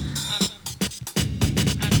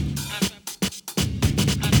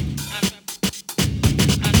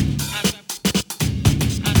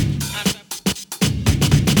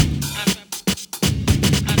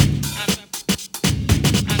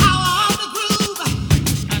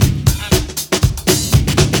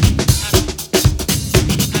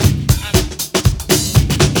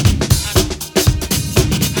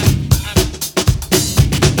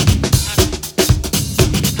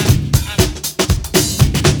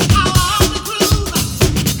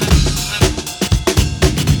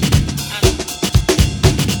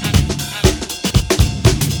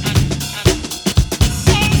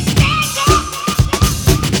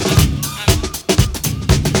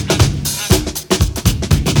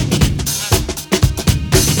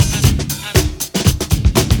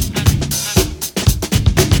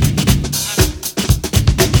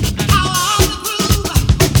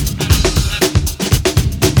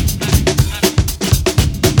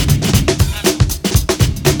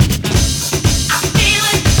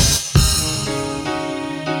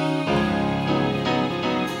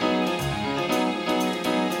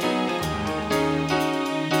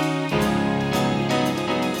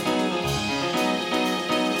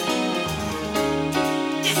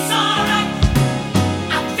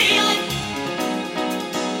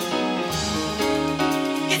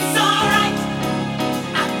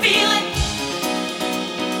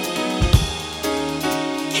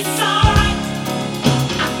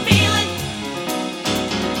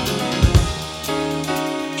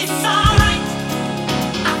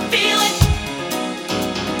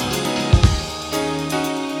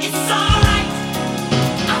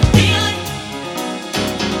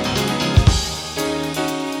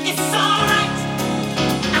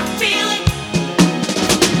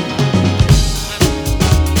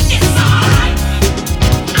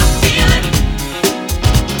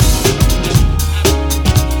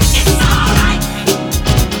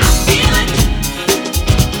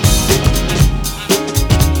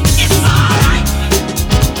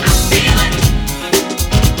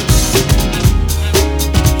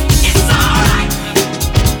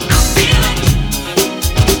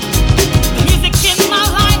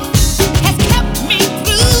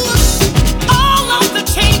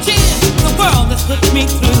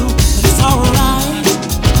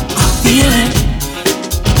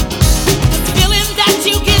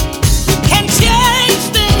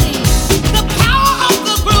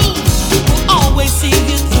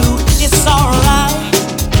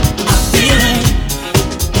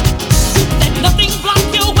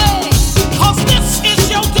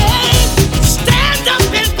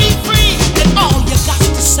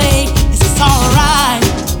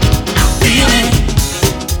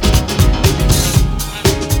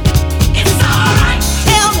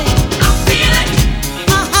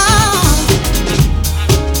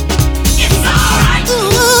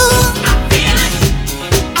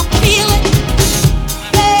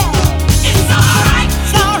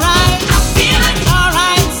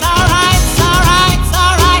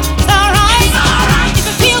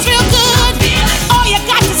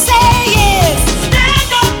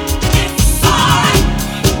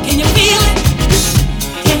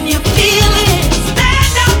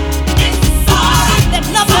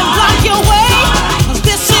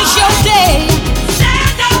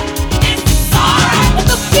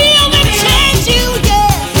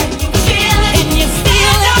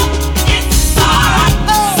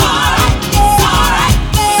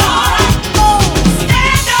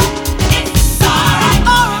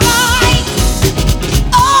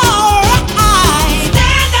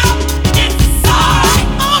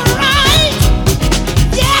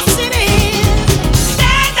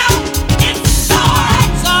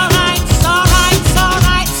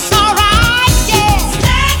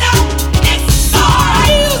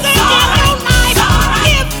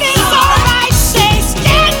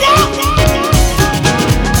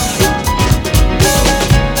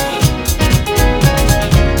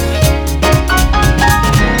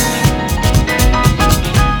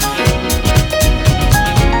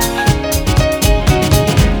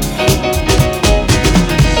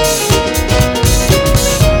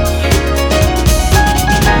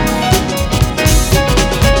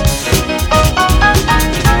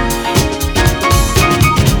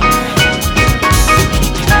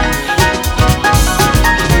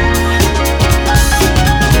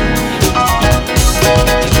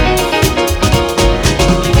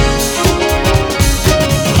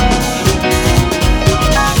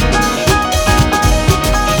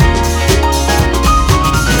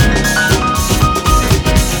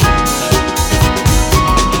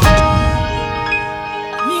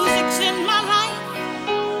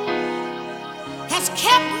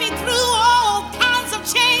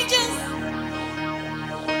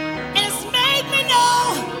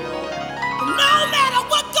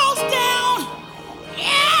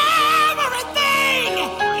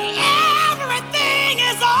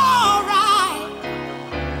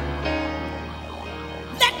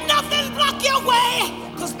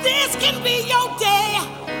 can be your day.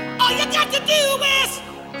 All you got to do is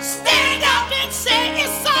stand up and say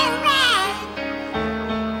it's alright.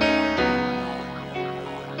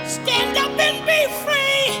 Stand up and be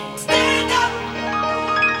free. Stand up.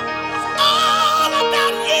 It's all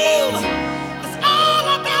about you. It's all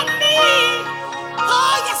about me.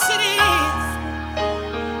 Oh, yes it is.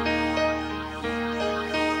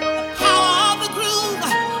 The power of the groove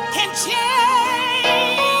can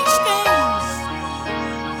change things.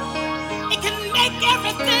 It can make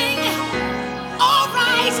everything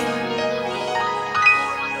alright.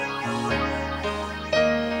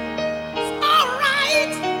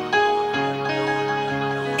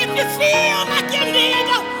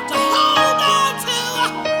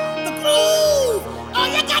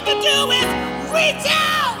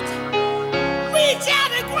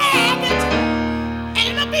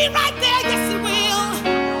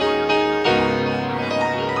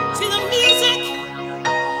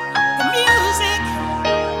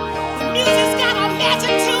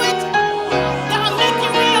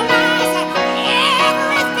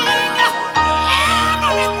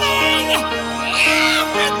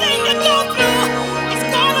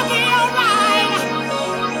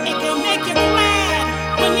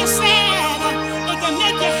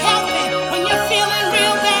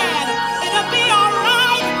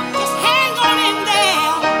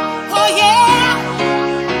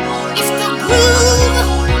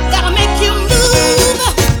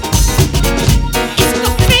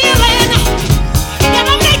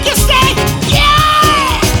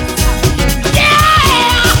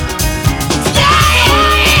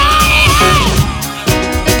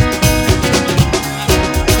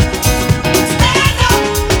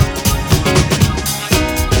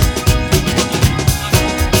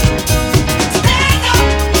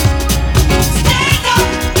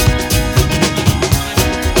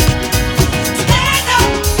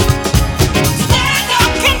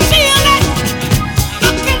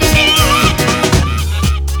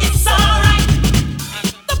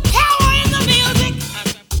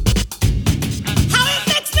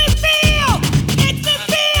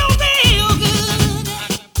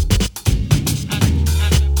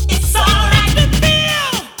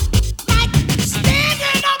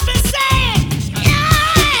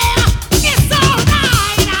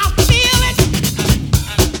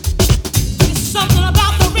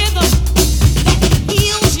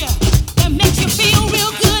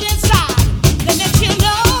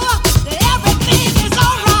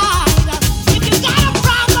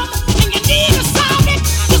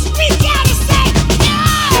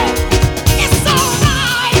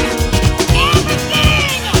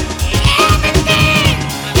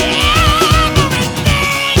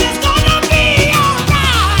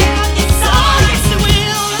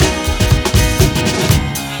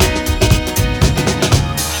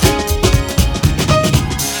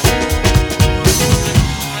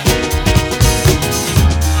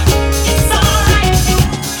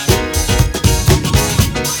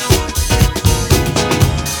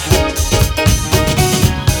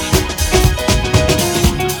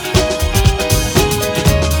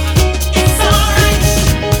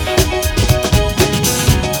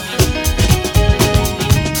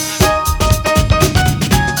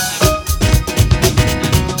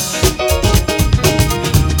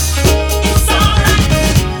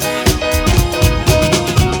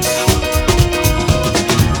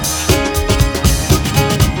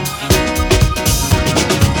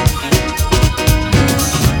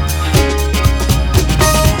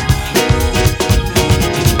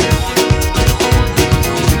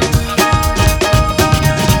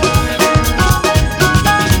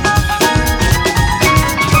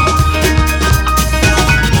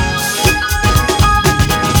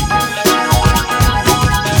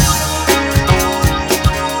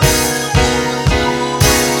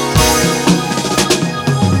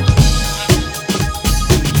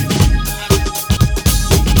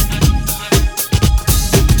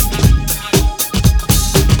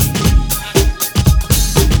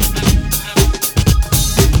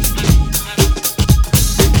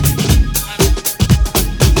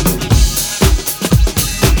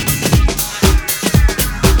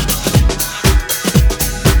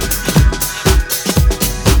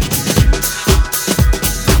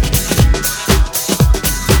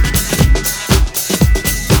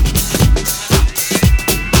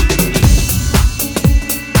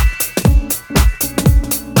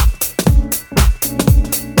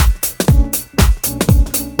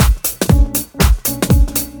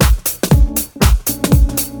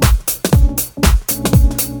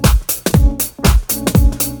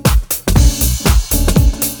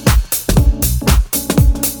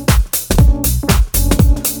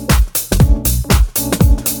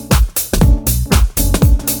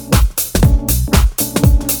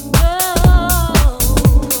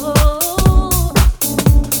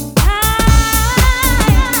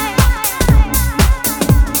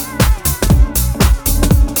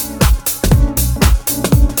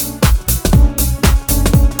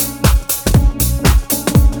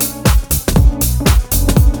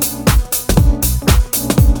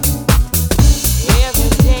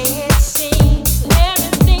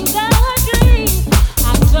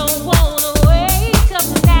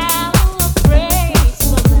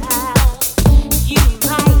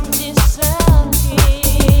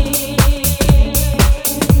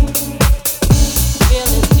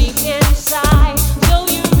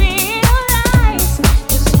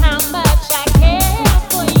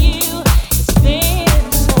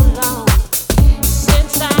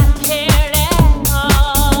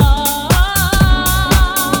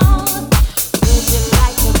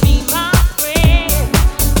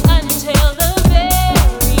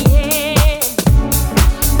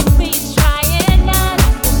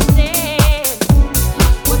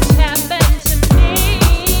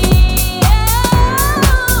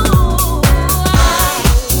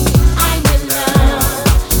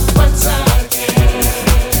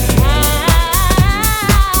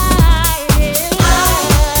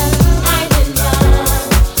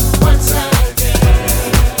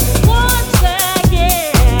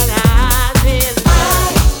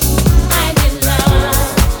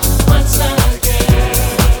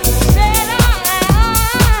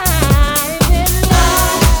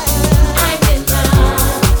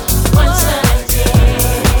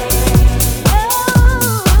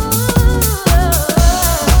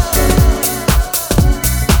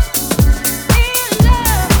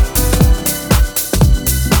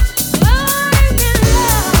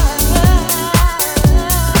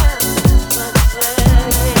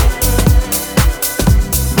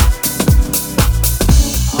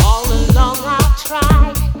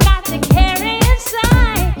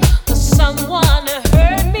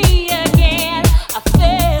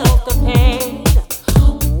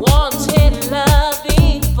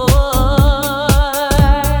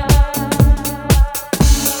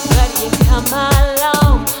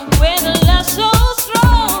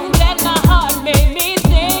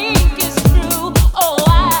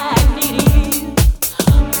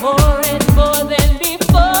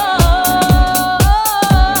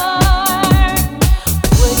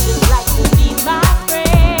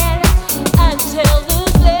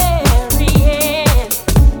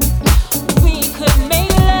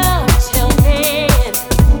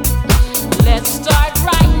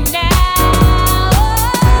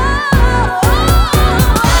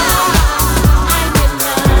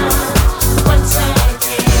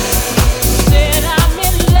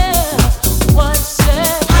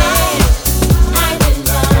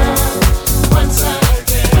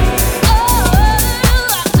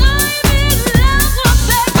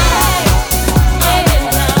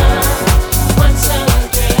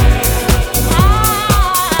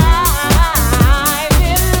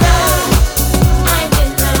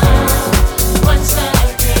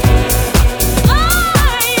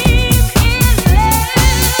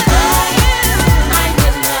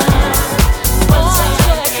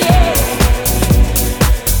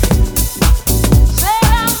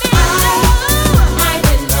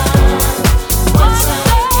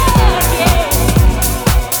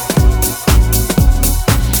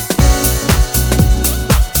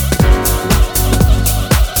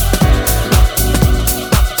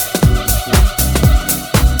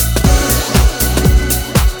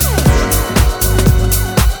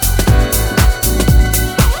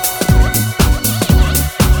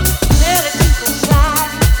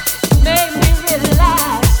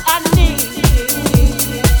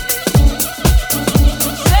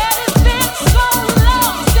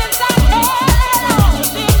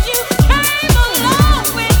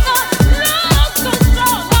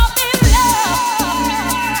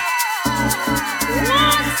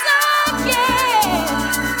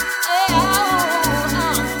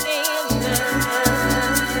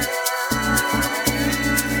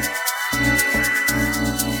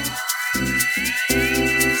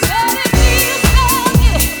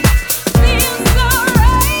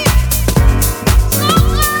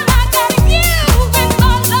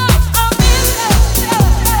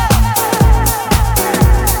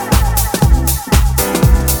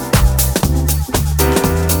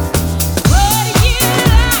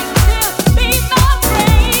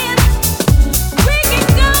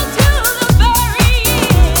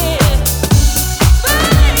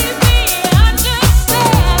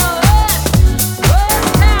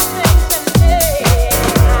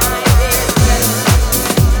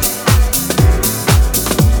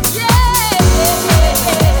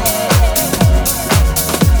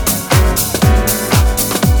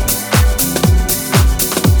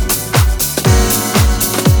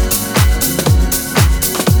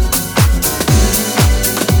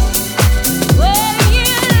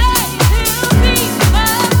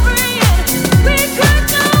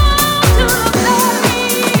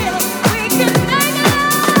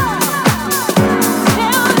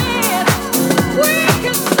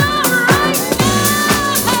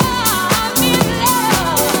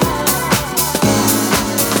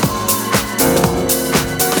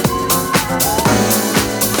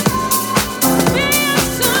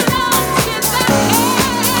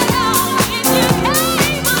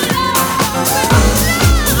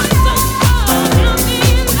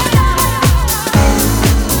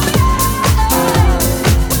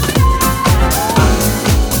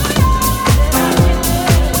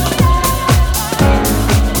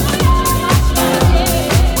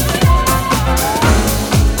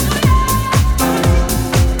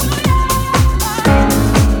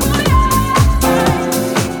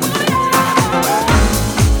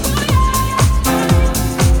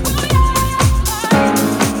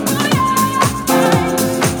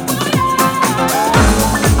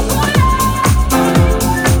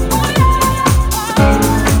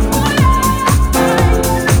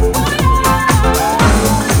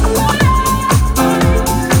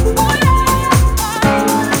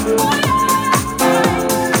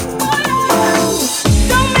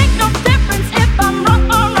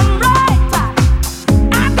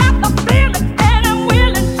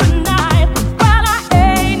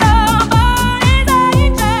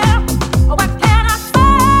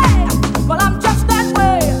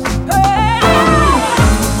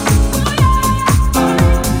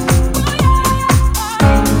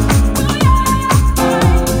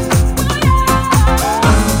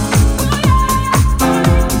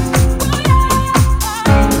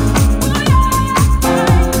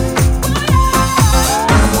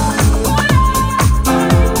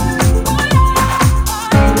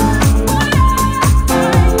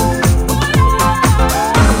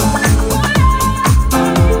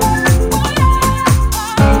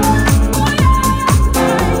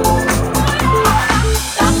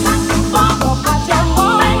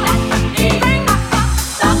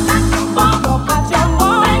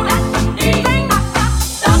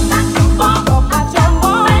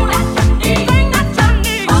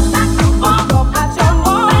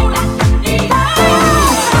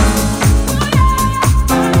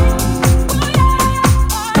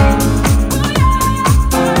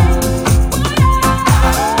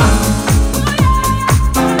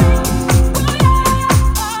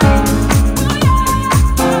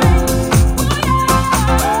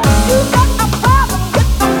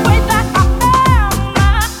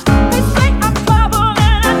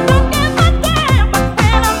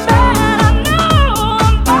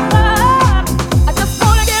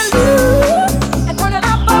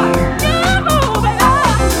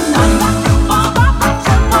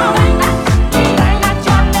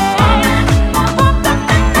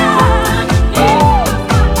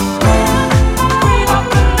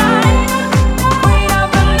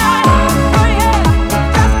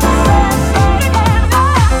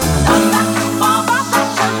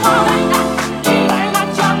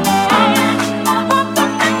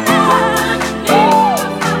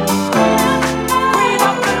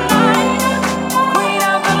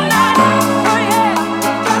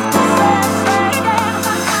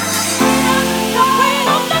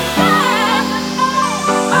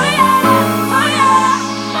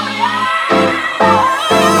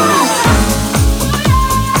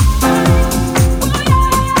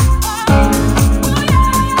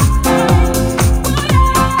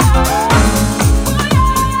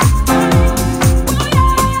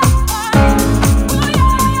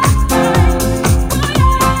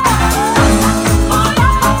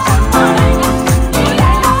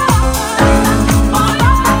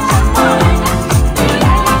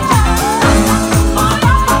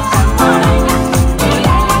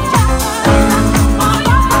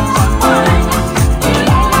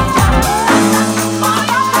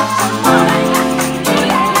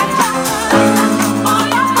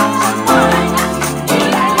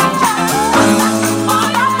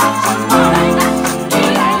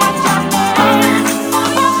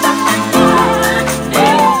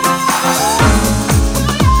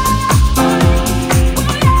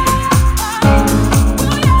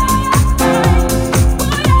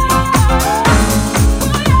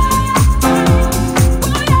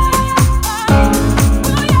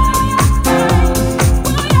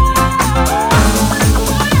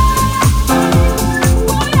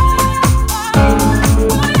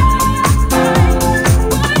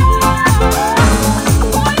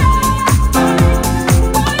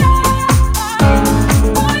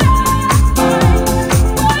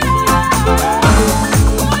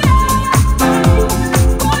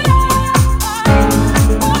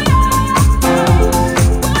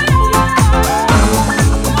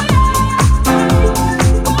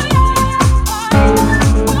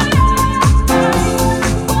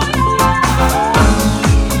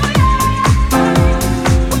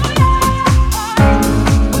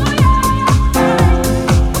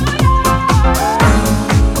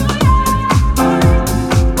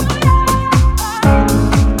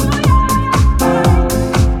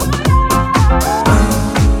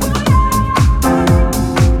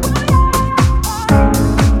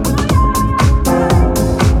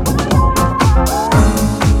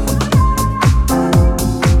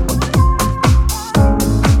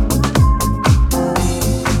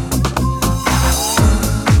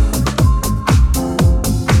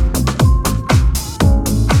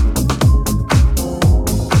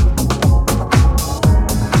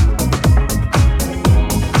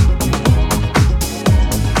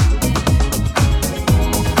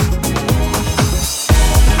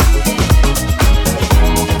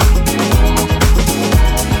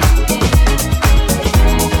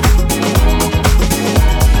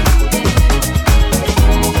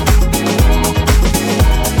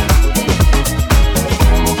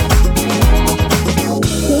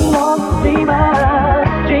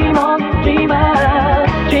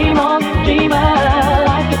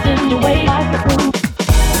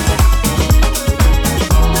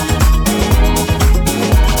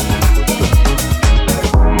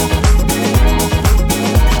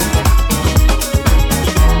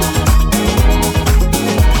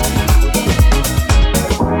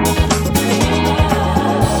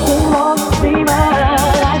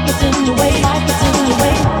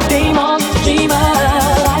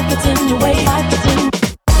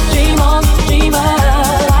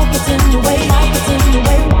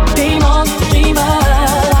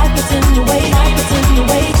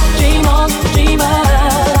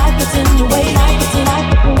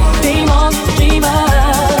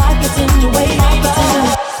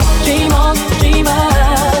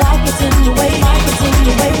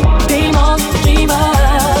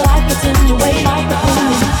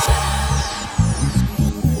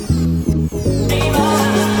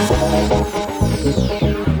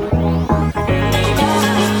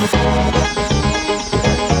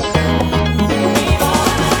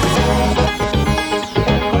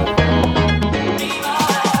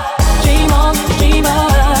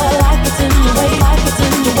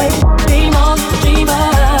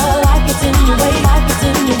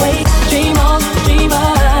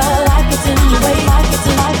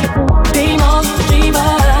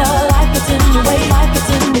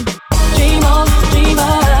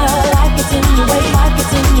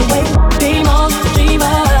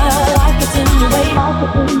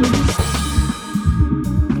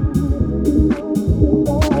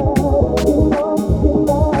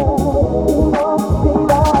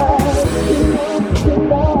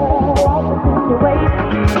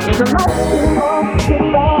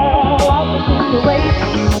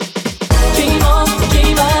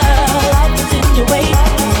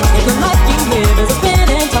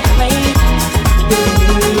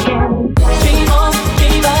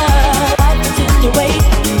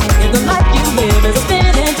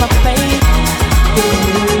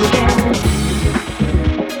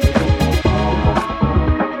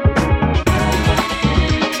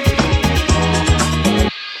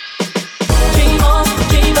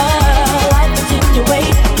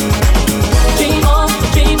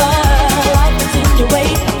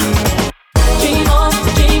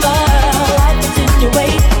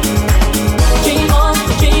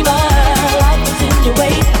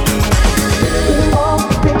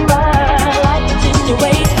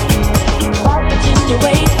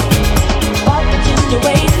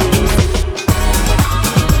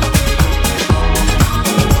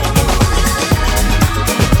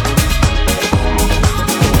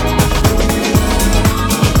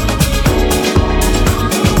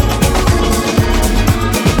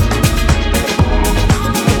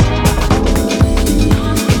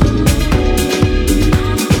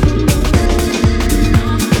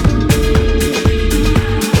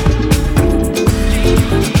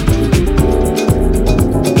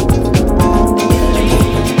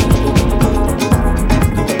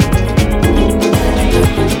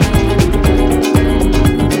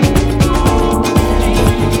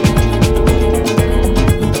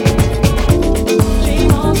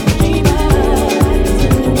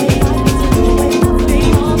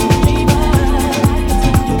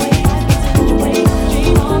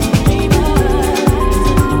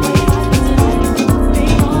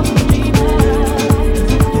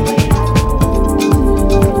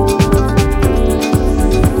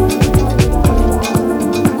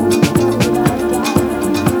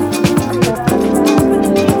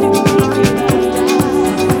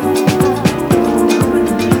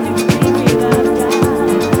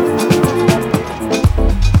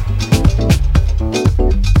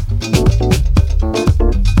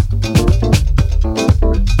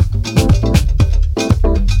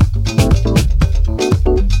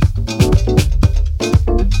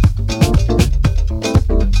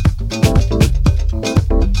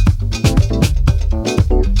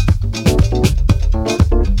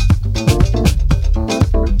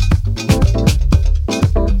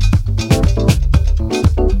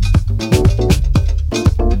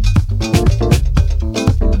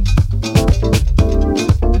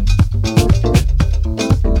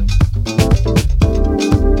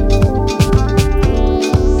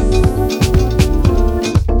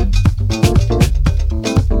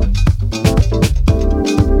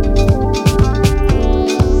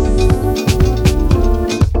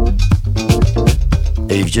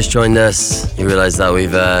 you've just joined us, you realise that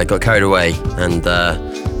we've got carried away, and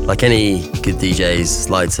like any good DJs,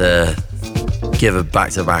 like to give a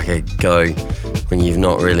back-to-back a go when you've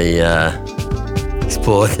not really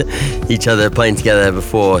explored each other playing together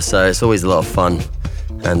before, so it's always a lot of fun.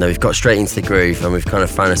 And we've got straight into the groove, and we've kind of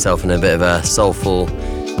found ourselves in a bit of a soulful,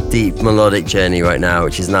 deep melodic journey right now,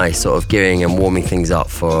 which is nice, sort of gearing and warming things up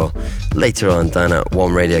for later on down at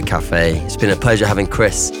One Radio Cafe. It's been a pleasure having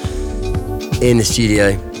Chris in the studio,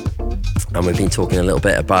 and we've been talking a little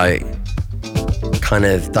bit about kind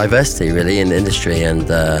of diversity really in the industry, and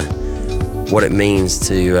what it means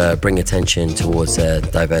to bring attention towards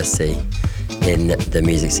diversity in the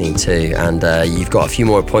music scene too. And you've got a few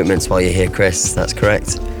more appointments while you're here, Chris, that's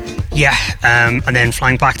correct? Yeah, and then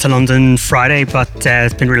flying back to London Friday, but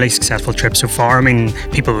it's been a really successful trip so far. I mean,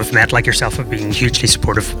 people we've met like yourself have been hugely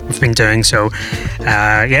supportive of what we've been doing, so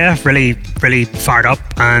yeah, really fired up,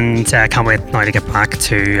 and can't wait now to get back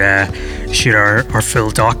to shoot our full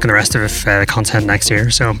doc and the rest of the content next year.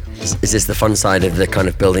 So is this the fun side of the kind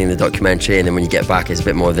of building the documentary, and then when you get back it's a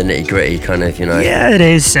bit more of the nitty gritty kind of, you know? Yeah, it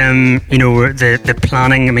is. You know, the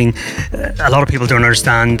planning, I mean, a lot of people don't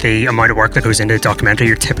understand the amount of work that goes into a documentary.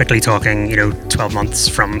 You're typically talking, you know, 12 months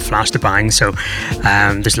from flash to bang, so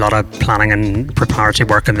there's a lot of planning and preparatory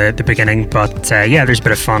work in the beginning, but yeah, there's a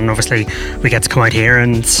bit of fun. Obviously we get to come out here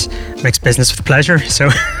and mix business with pleasure, so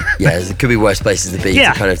yeah, there could be worse places to be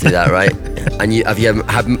yeah. to kind of do that, right? And have you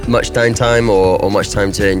had much downtime or much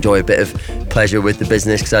time to enjoy a bit of pleasure with the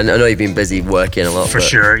business? Because I know you've been busy working a lot. For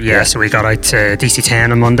sure, yeah. So we got out to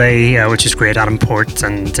DC10 on Monday, which is great, Adam Port,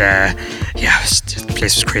 and yeah, the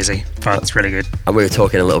place was crazy, but it's really good. And we were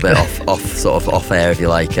talking a little bit off air, if you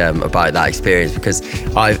like, about that experience, because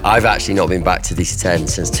I've actually not been back to DC10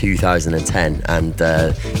 since 2010, and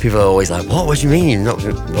people are always like, what do you mean you've not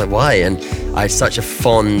been, like, why? And I had such a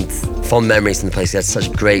fond memories from the place. We had such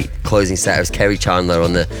a great closing set. It was Kerry Chandler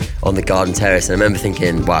on the garden terrace, and I remember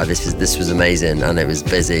thinking, wow, this was amazing, and it was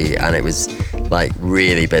busy, and it was like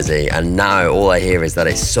really busy, and now all I hear is that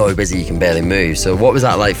it's so busy you can barely move. So what was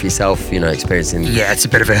that like for yourself, you know, experiencing? Yeah, it's a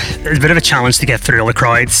bit of a challenge to get through all the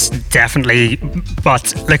crowds, definitely,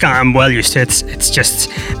 but like I'm well used to it. It's just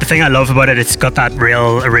the thing I love about it, it's got that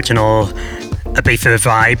real original Ibiza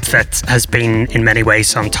vibe that has been in many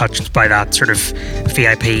ways untouched by that sort of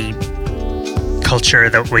VIP culture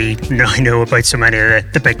that we know about so many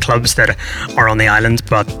of the big clubs that are on the island.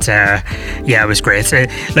 But yeah, it was great.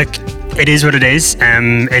 It is what it is.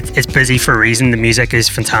 It's busy for a reason. The music is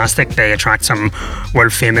fantastic. They attract some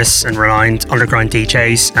world famous and renowned underground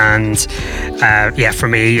DJs, and yeah, for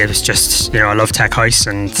me it was just, you know, I love tech house,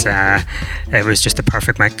 and it was just a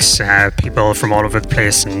perfect mix. People from all over the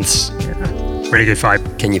place, and really good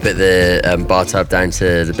vibe. Can you put the bar tab down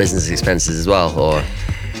to the business expenses as well, or?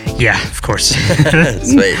 Yeah, of course.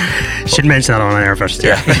 Sweet. Should mention that on air first.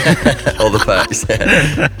 Yeah. All the perks.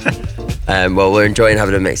 Well, we're enjoying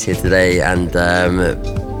having a mix here today, and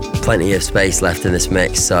plenty of space left in this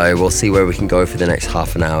mix, so we'll see where we can go for the next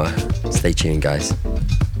half an hour. Stay tuned, guys.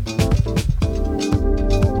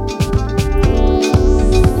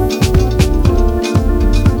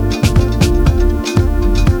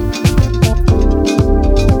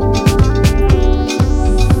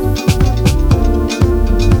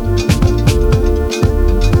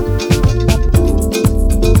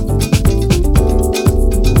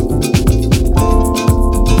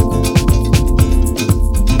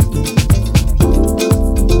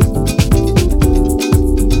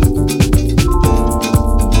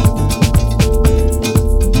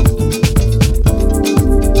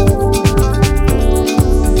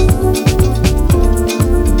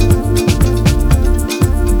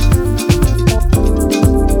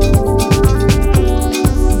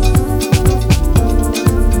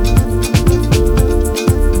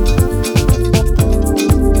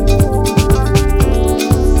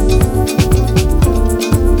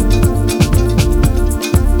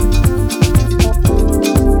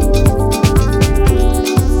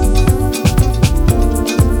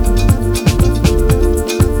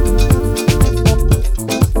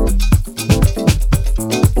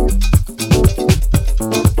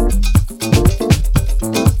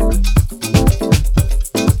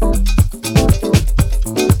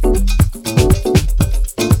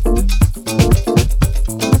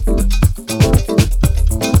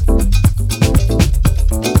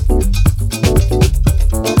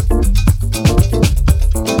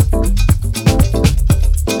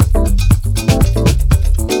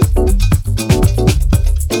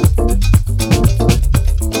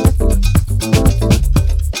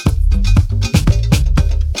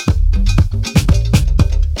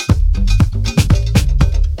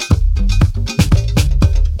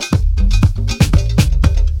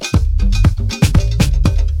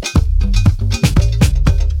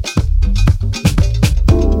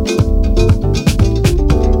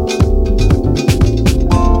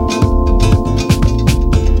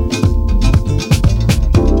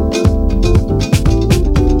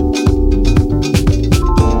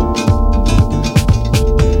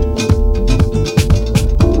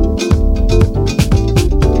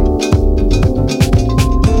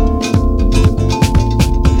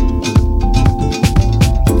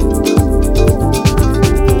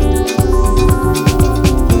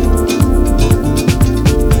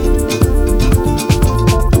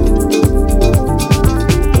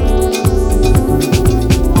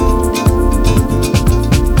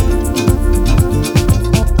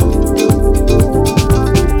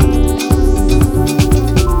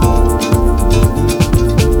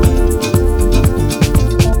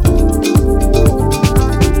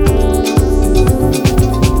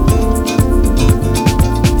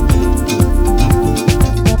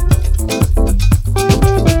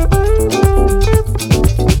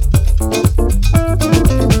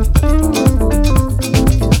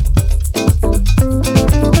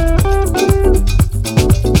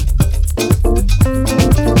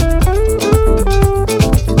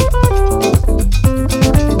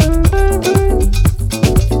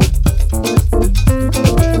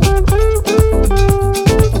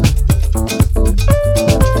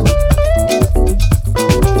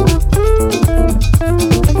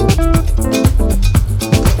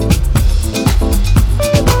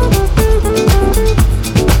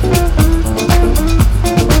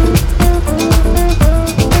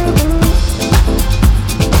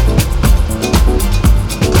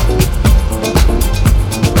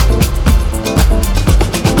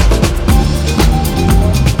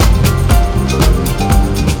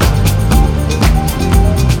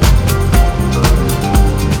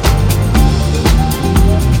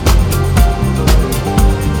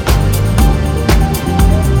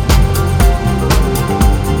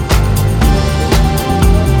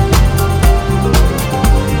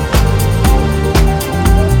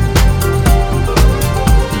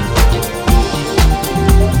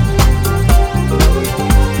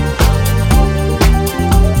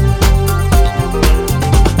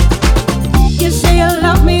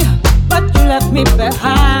 leaves me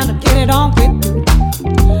behind. I get it on with you.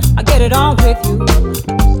 I get it on with you.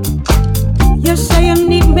 You say you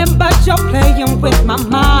need me, but you're playing with my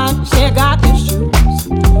mind. You say I got issues.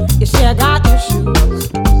 You say I got issues.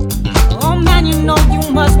 Oh man, you know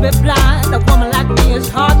you must be blind. A woman like me is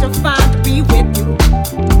hard to find. To be with you,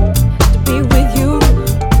 to be with you.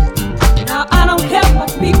 Now I don't care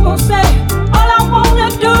what people say. All I wanna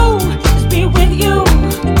do is be with you.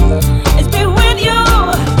 Is be with you.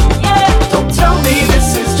 Yeah. Don't tell me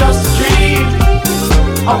this is just a dream.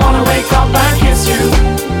 I wanna wake up and kiss you.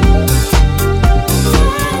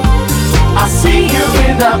 I see you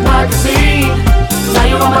in that magazine. Now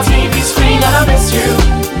you're on my TV screen and I miss you.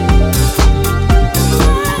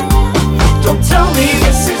 Don't tell me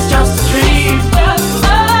this is just a dream.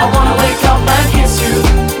 I wanna wake up and kiss you.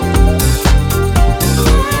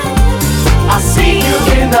 I see you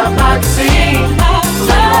in that magazine.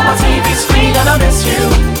 Now you're on my TV screen and I miss you.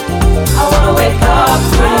 I wanna wake up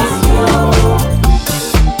with you.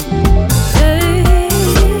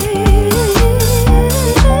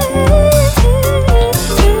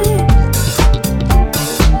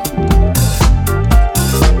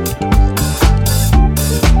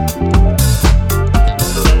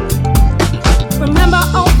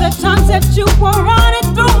 That you were running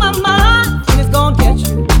through my mind. The feeling's gonna get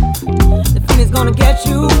you. The feeling's gonna get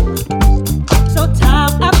you. So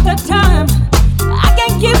time after time, I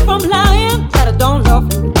can't keep from lying that I don't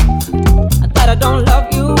love you. That I don't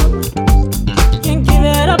love you. Can't give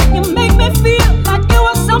it up. You make me feel like you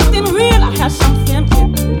were something real. I had something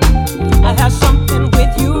with you. I had something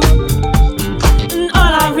with you. And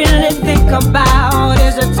all I really think about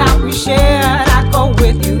is the time we shared. I go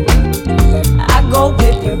with you. I go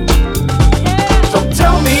with you. Don't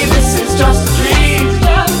tell me this is just a dream.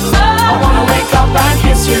 I wanna wake up and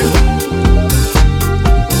kiss you.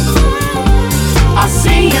 I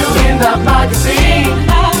see you in that magazine.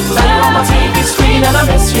 Now you're on my TV screen and I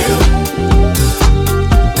miss you.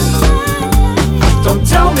 Don't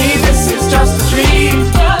tell me this is just a dream.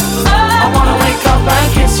 I wanna wake up and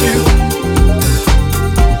kiss you.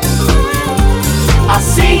 I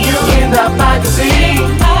see you in that magazine.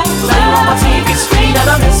 Now you're on my TV screen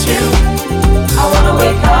and I miss you. I wanna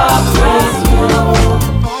wake up with you.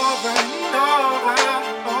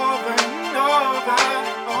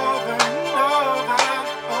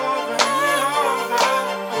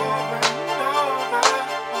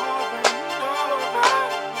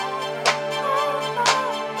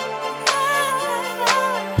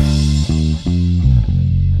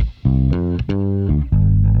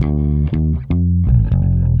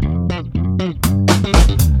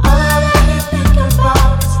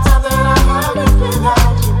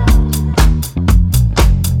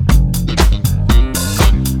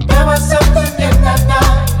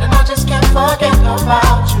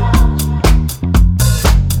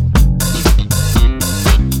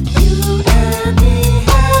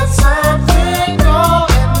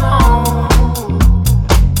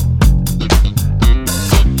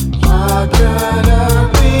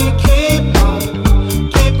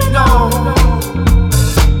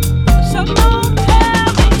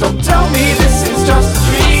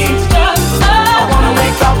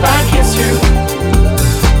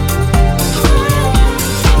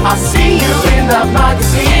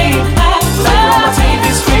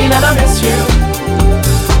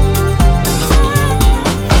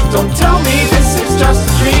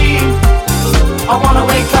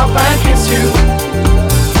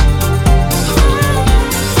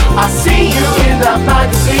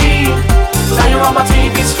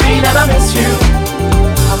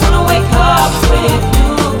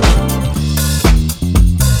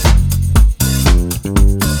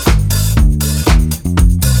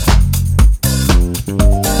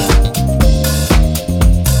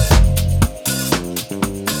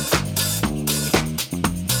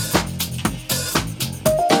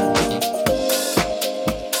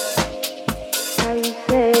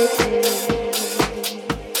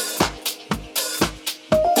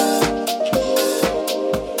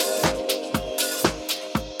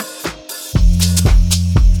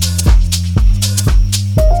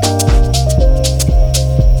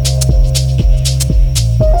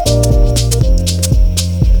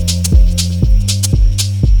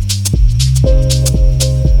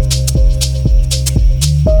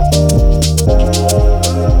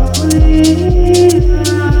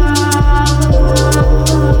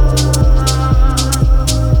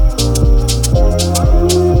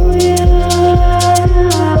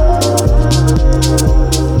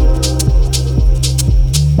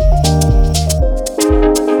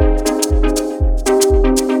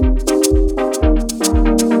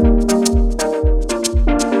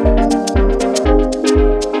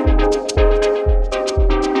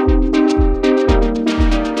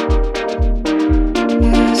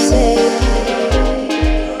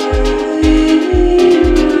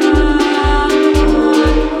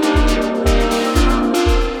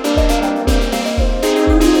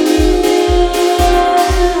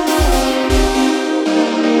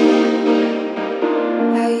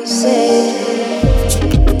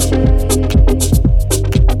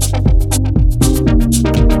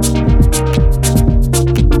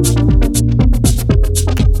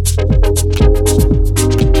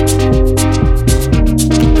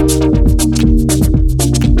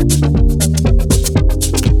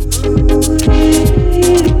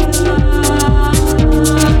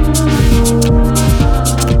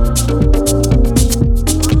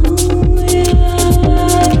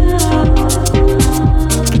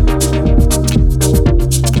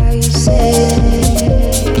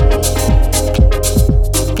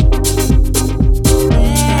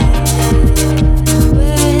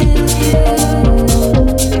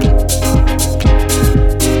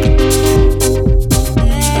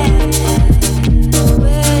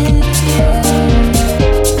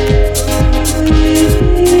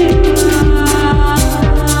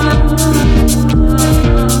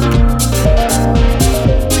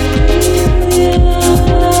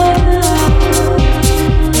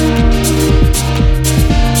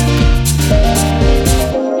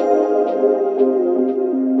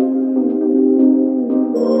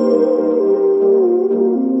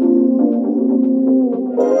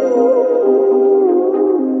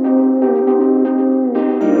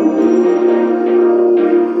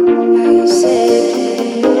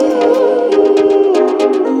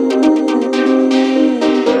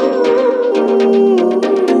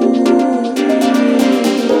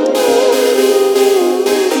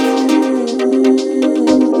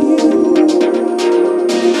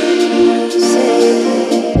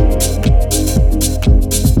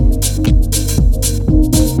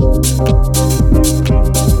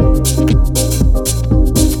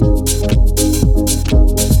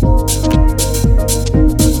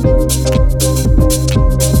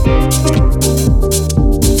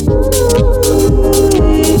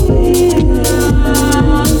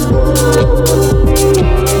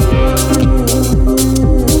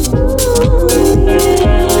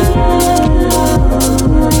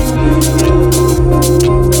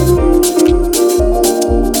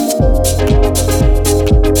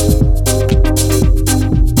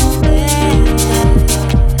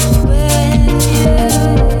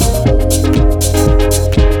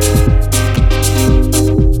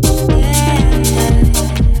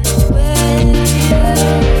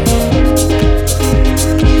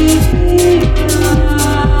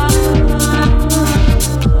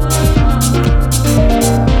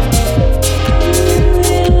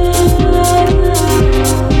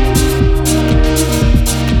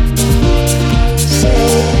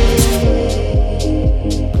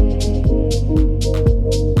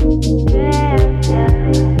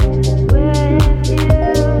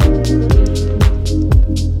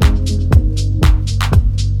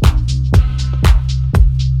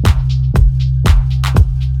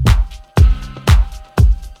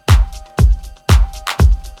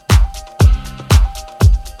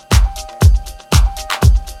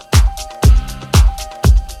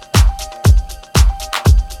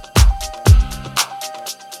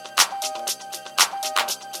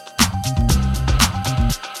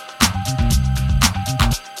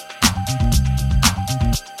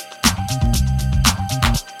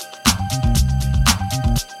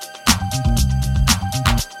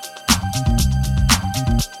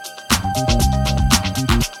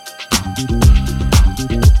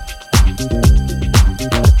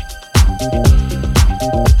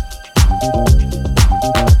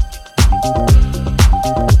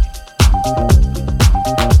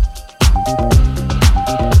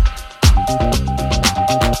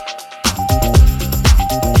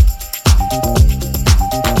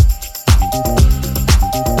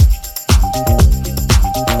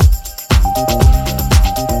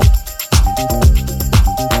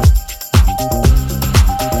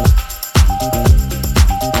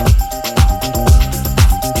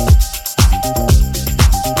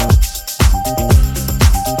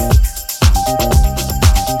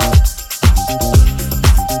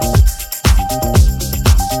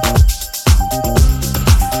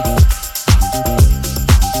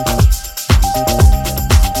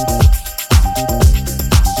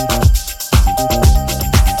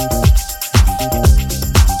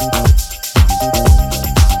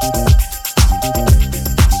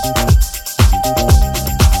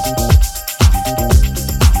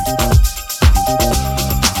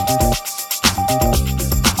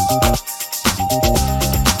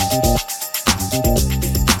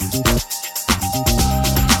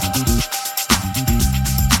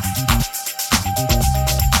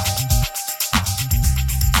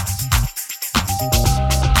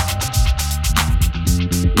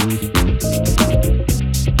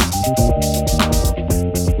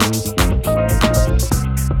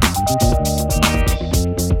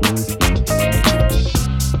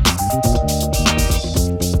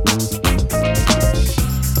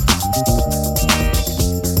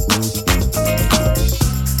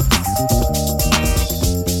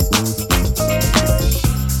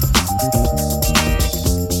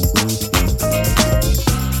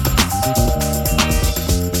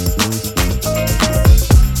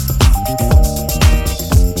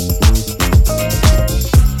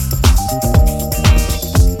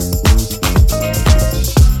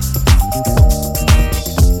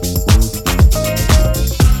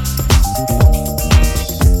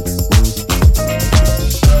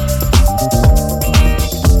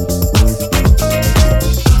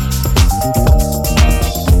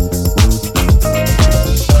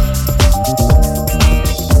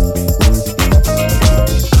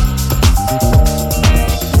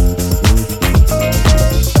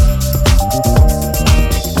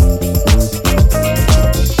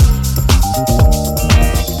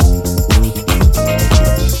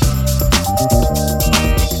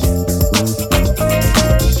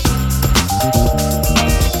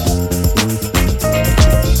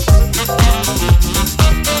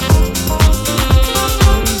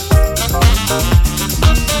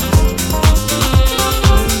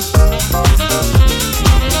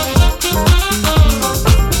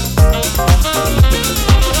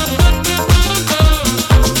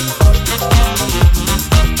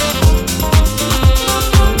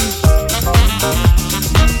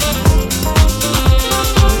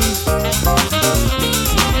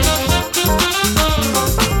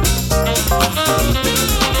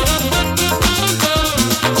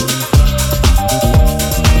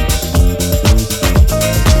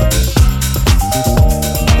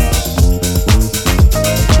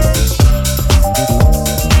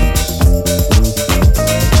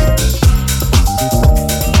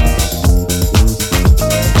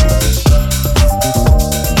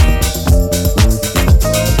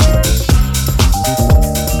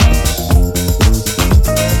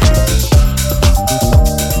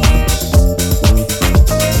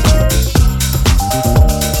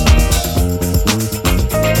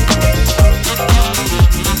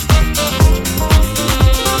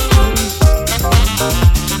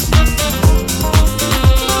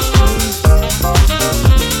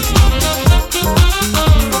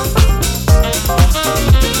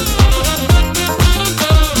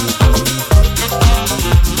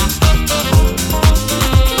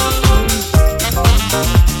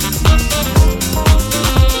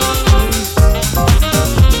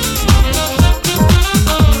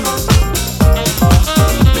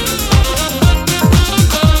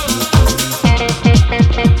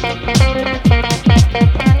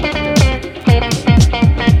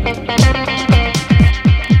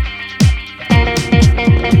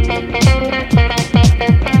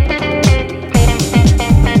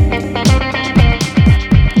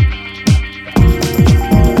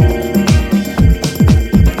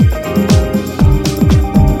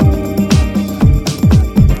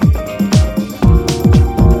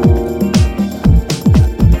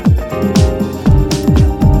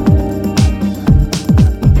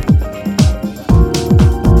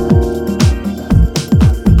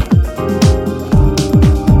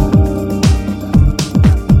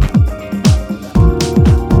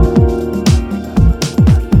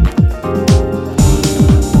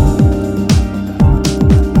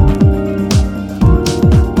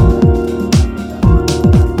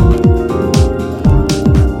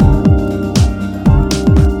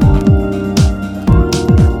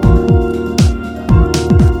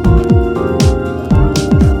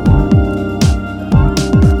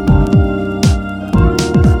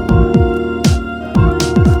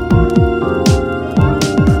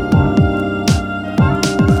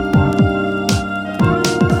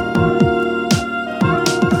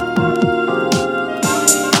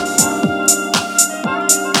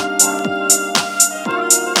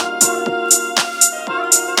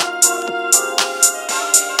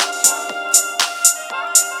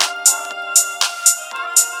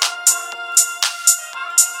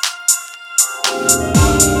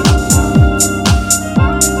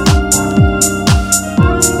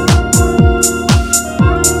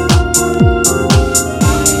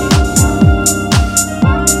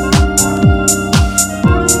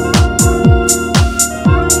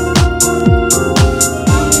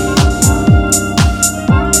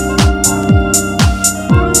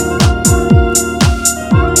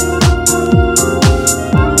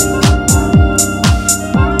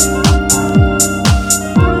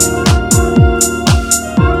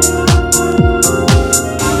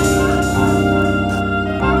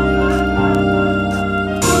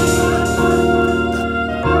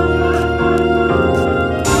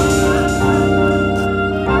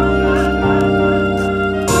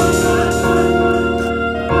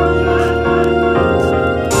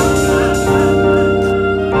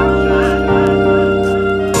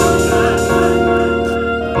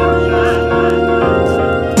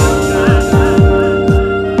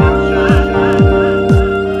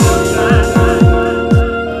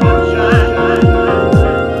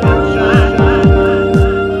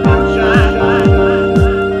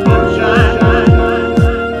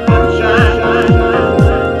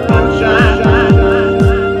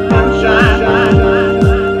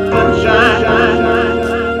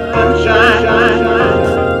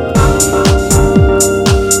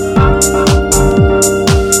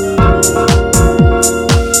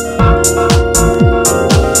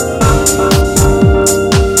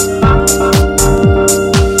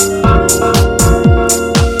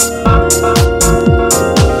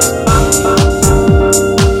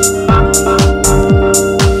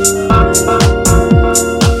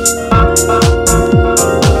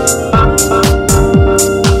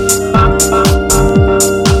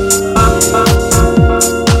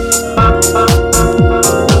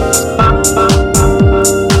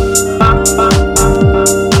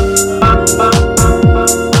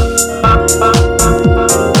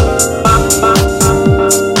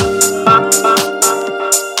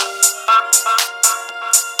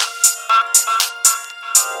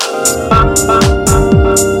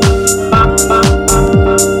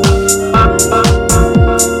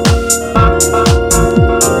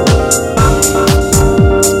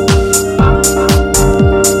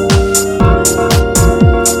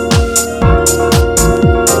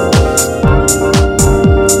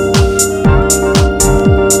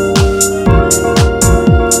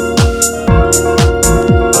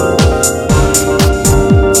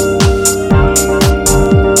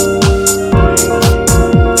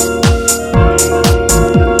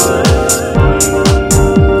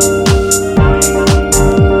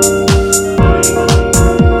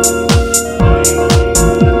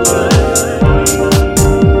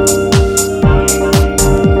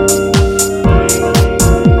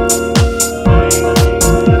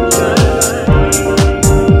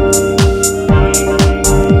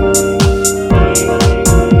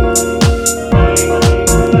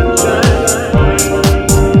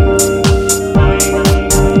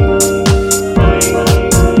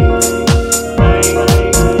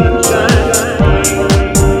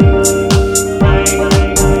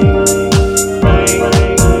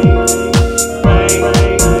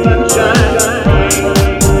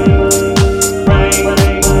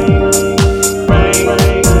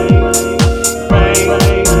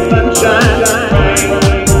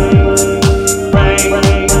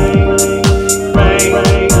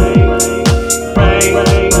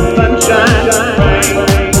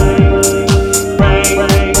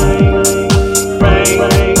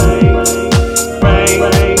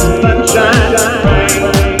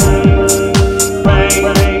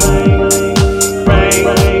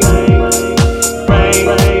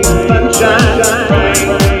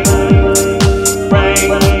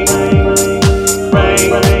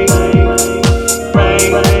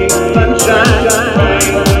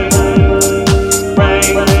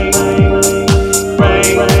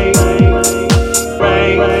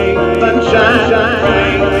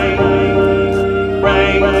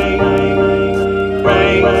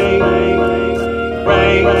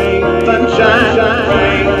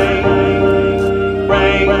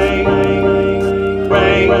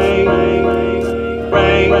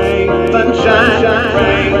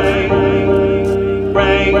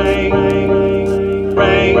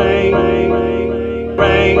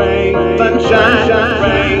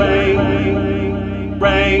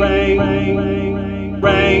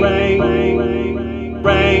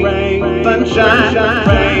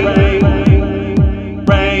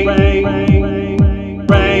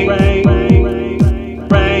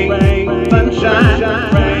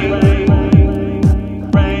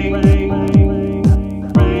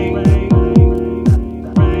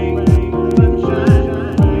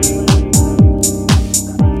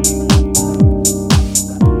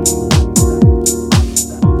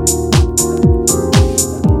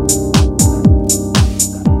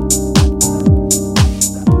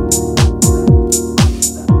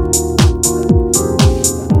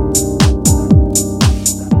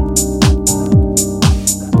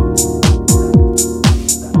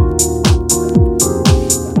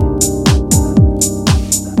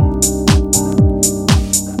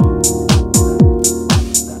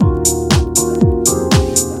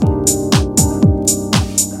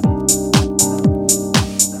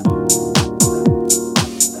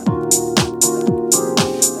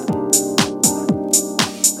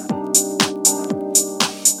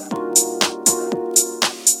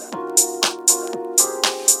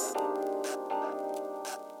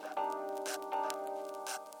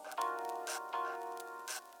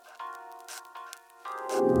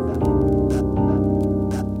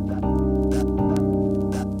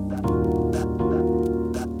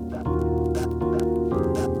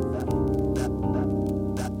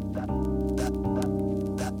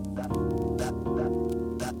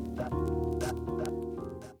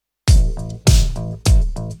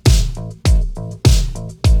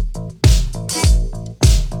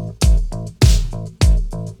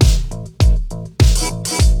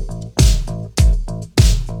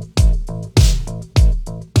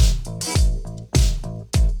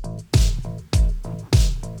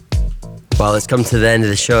 Well, it's come to the end of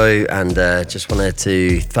the show, and just wanted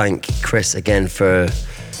to thank Chris again for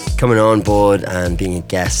coming on board and being a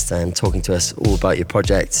guest and talking to us all about your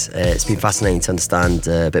project. It's been fascinating to understand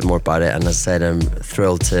a bit more about it, and as I said, I'm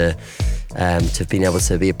thrilled to have been able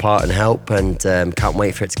to be a part and help, and can't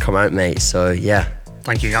wait for it to come out, mate. So yeah.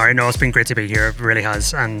 Thank you, Harry. No, it's been great to be here. It really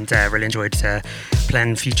has, and really enjoyed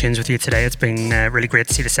playing a few tunes with you today. It's been really great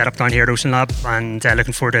to see the setup down here at Ocean Lab, and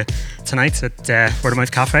looking forward to tonight at Word of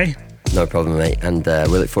Mouth Cafe. No problem, mate. And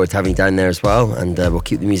we look forward to having you down there as well, and we'll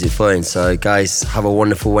keep the music flowing. So guys, have a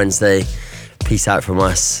wonderful Wednesday. Peace out from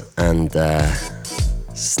us, and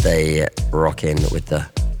stay rocking with the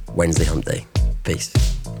Wednesday Hump Day. Peace.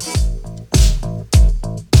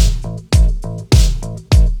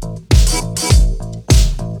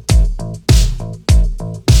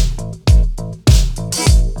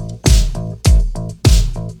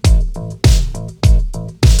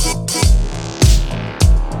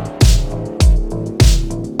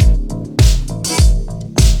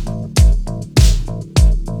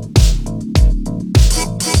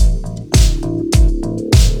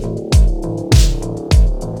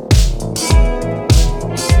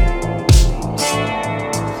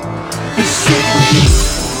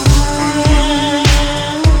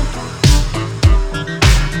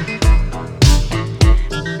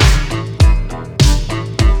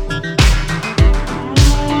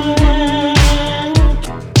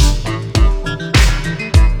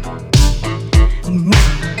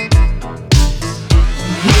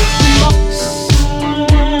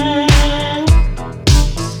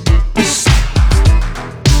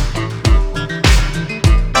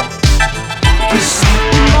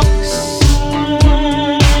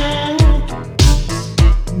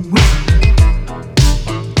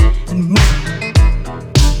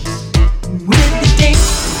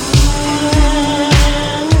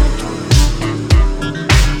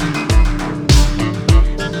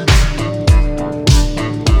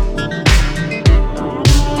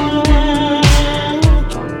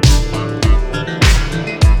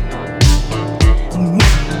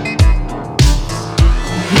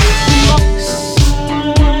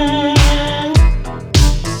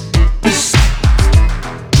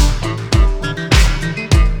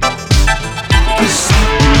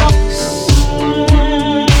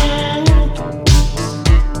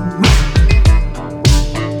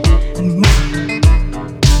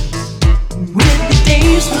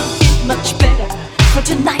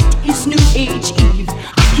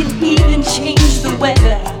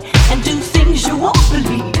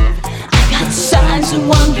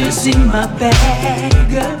 In my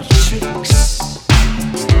bag of tricks.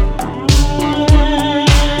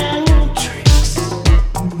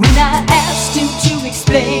 When I asked him to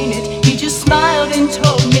explain it, he just smiled and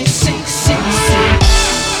told me 666.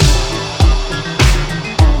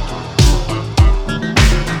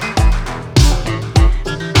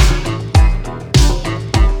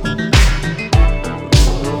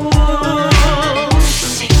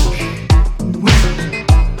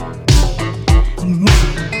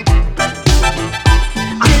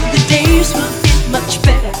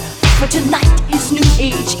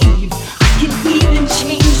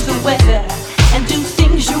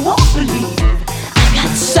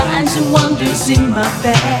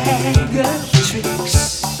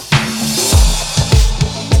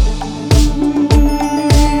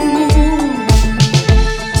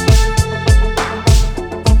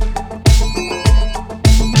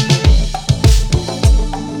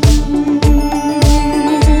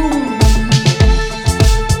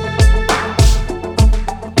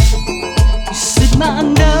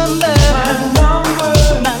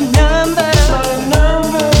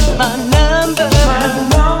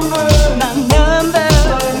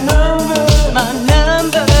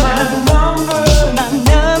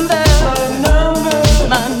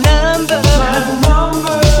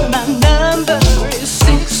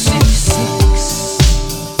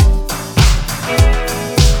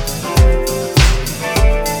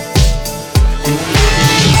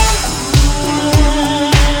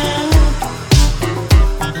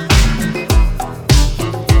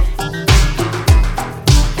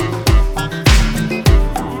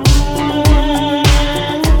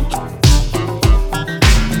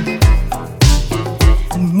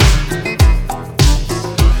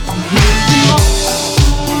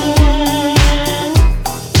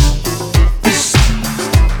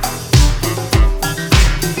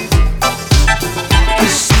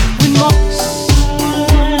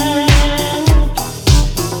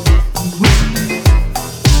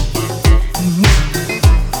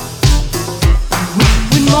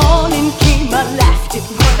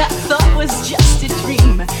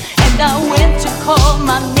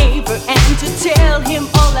 paper and to tell him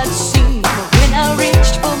all I'd seen. But when I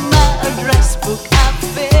reached for my address book, I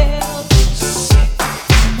felt sick.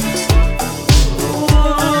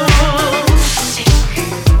 Oh, sick.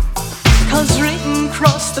 'Cause written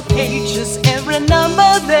across the pages, every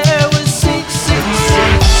number there was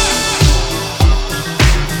 666.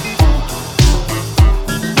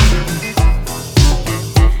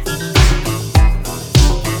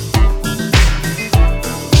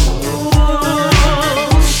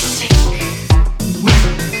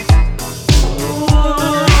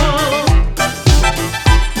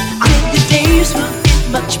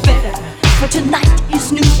 Much better, for tonight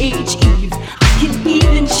is New Age Eve. I can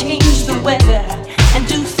even change the weather and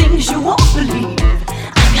do things you won't believe.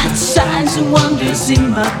 I got signs and wonders in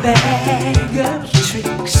my bag of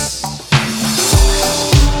tricks.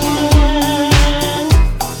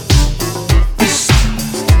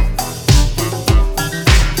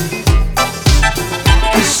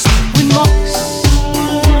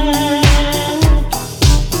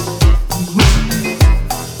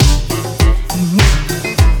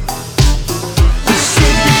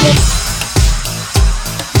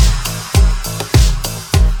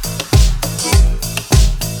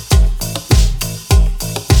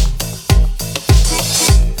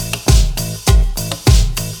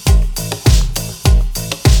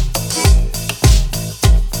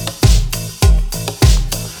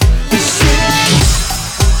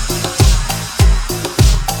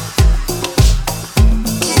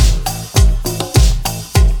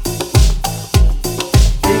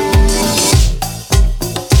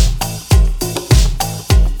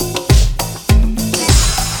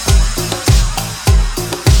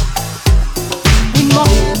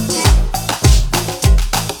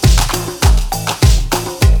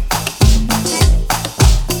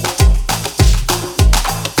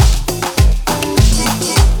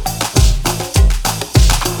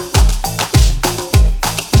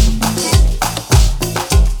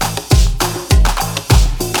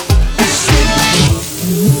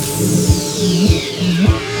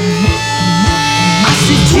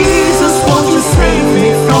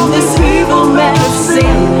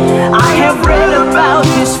 I have read about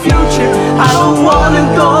this future. I don't wanna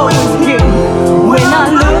go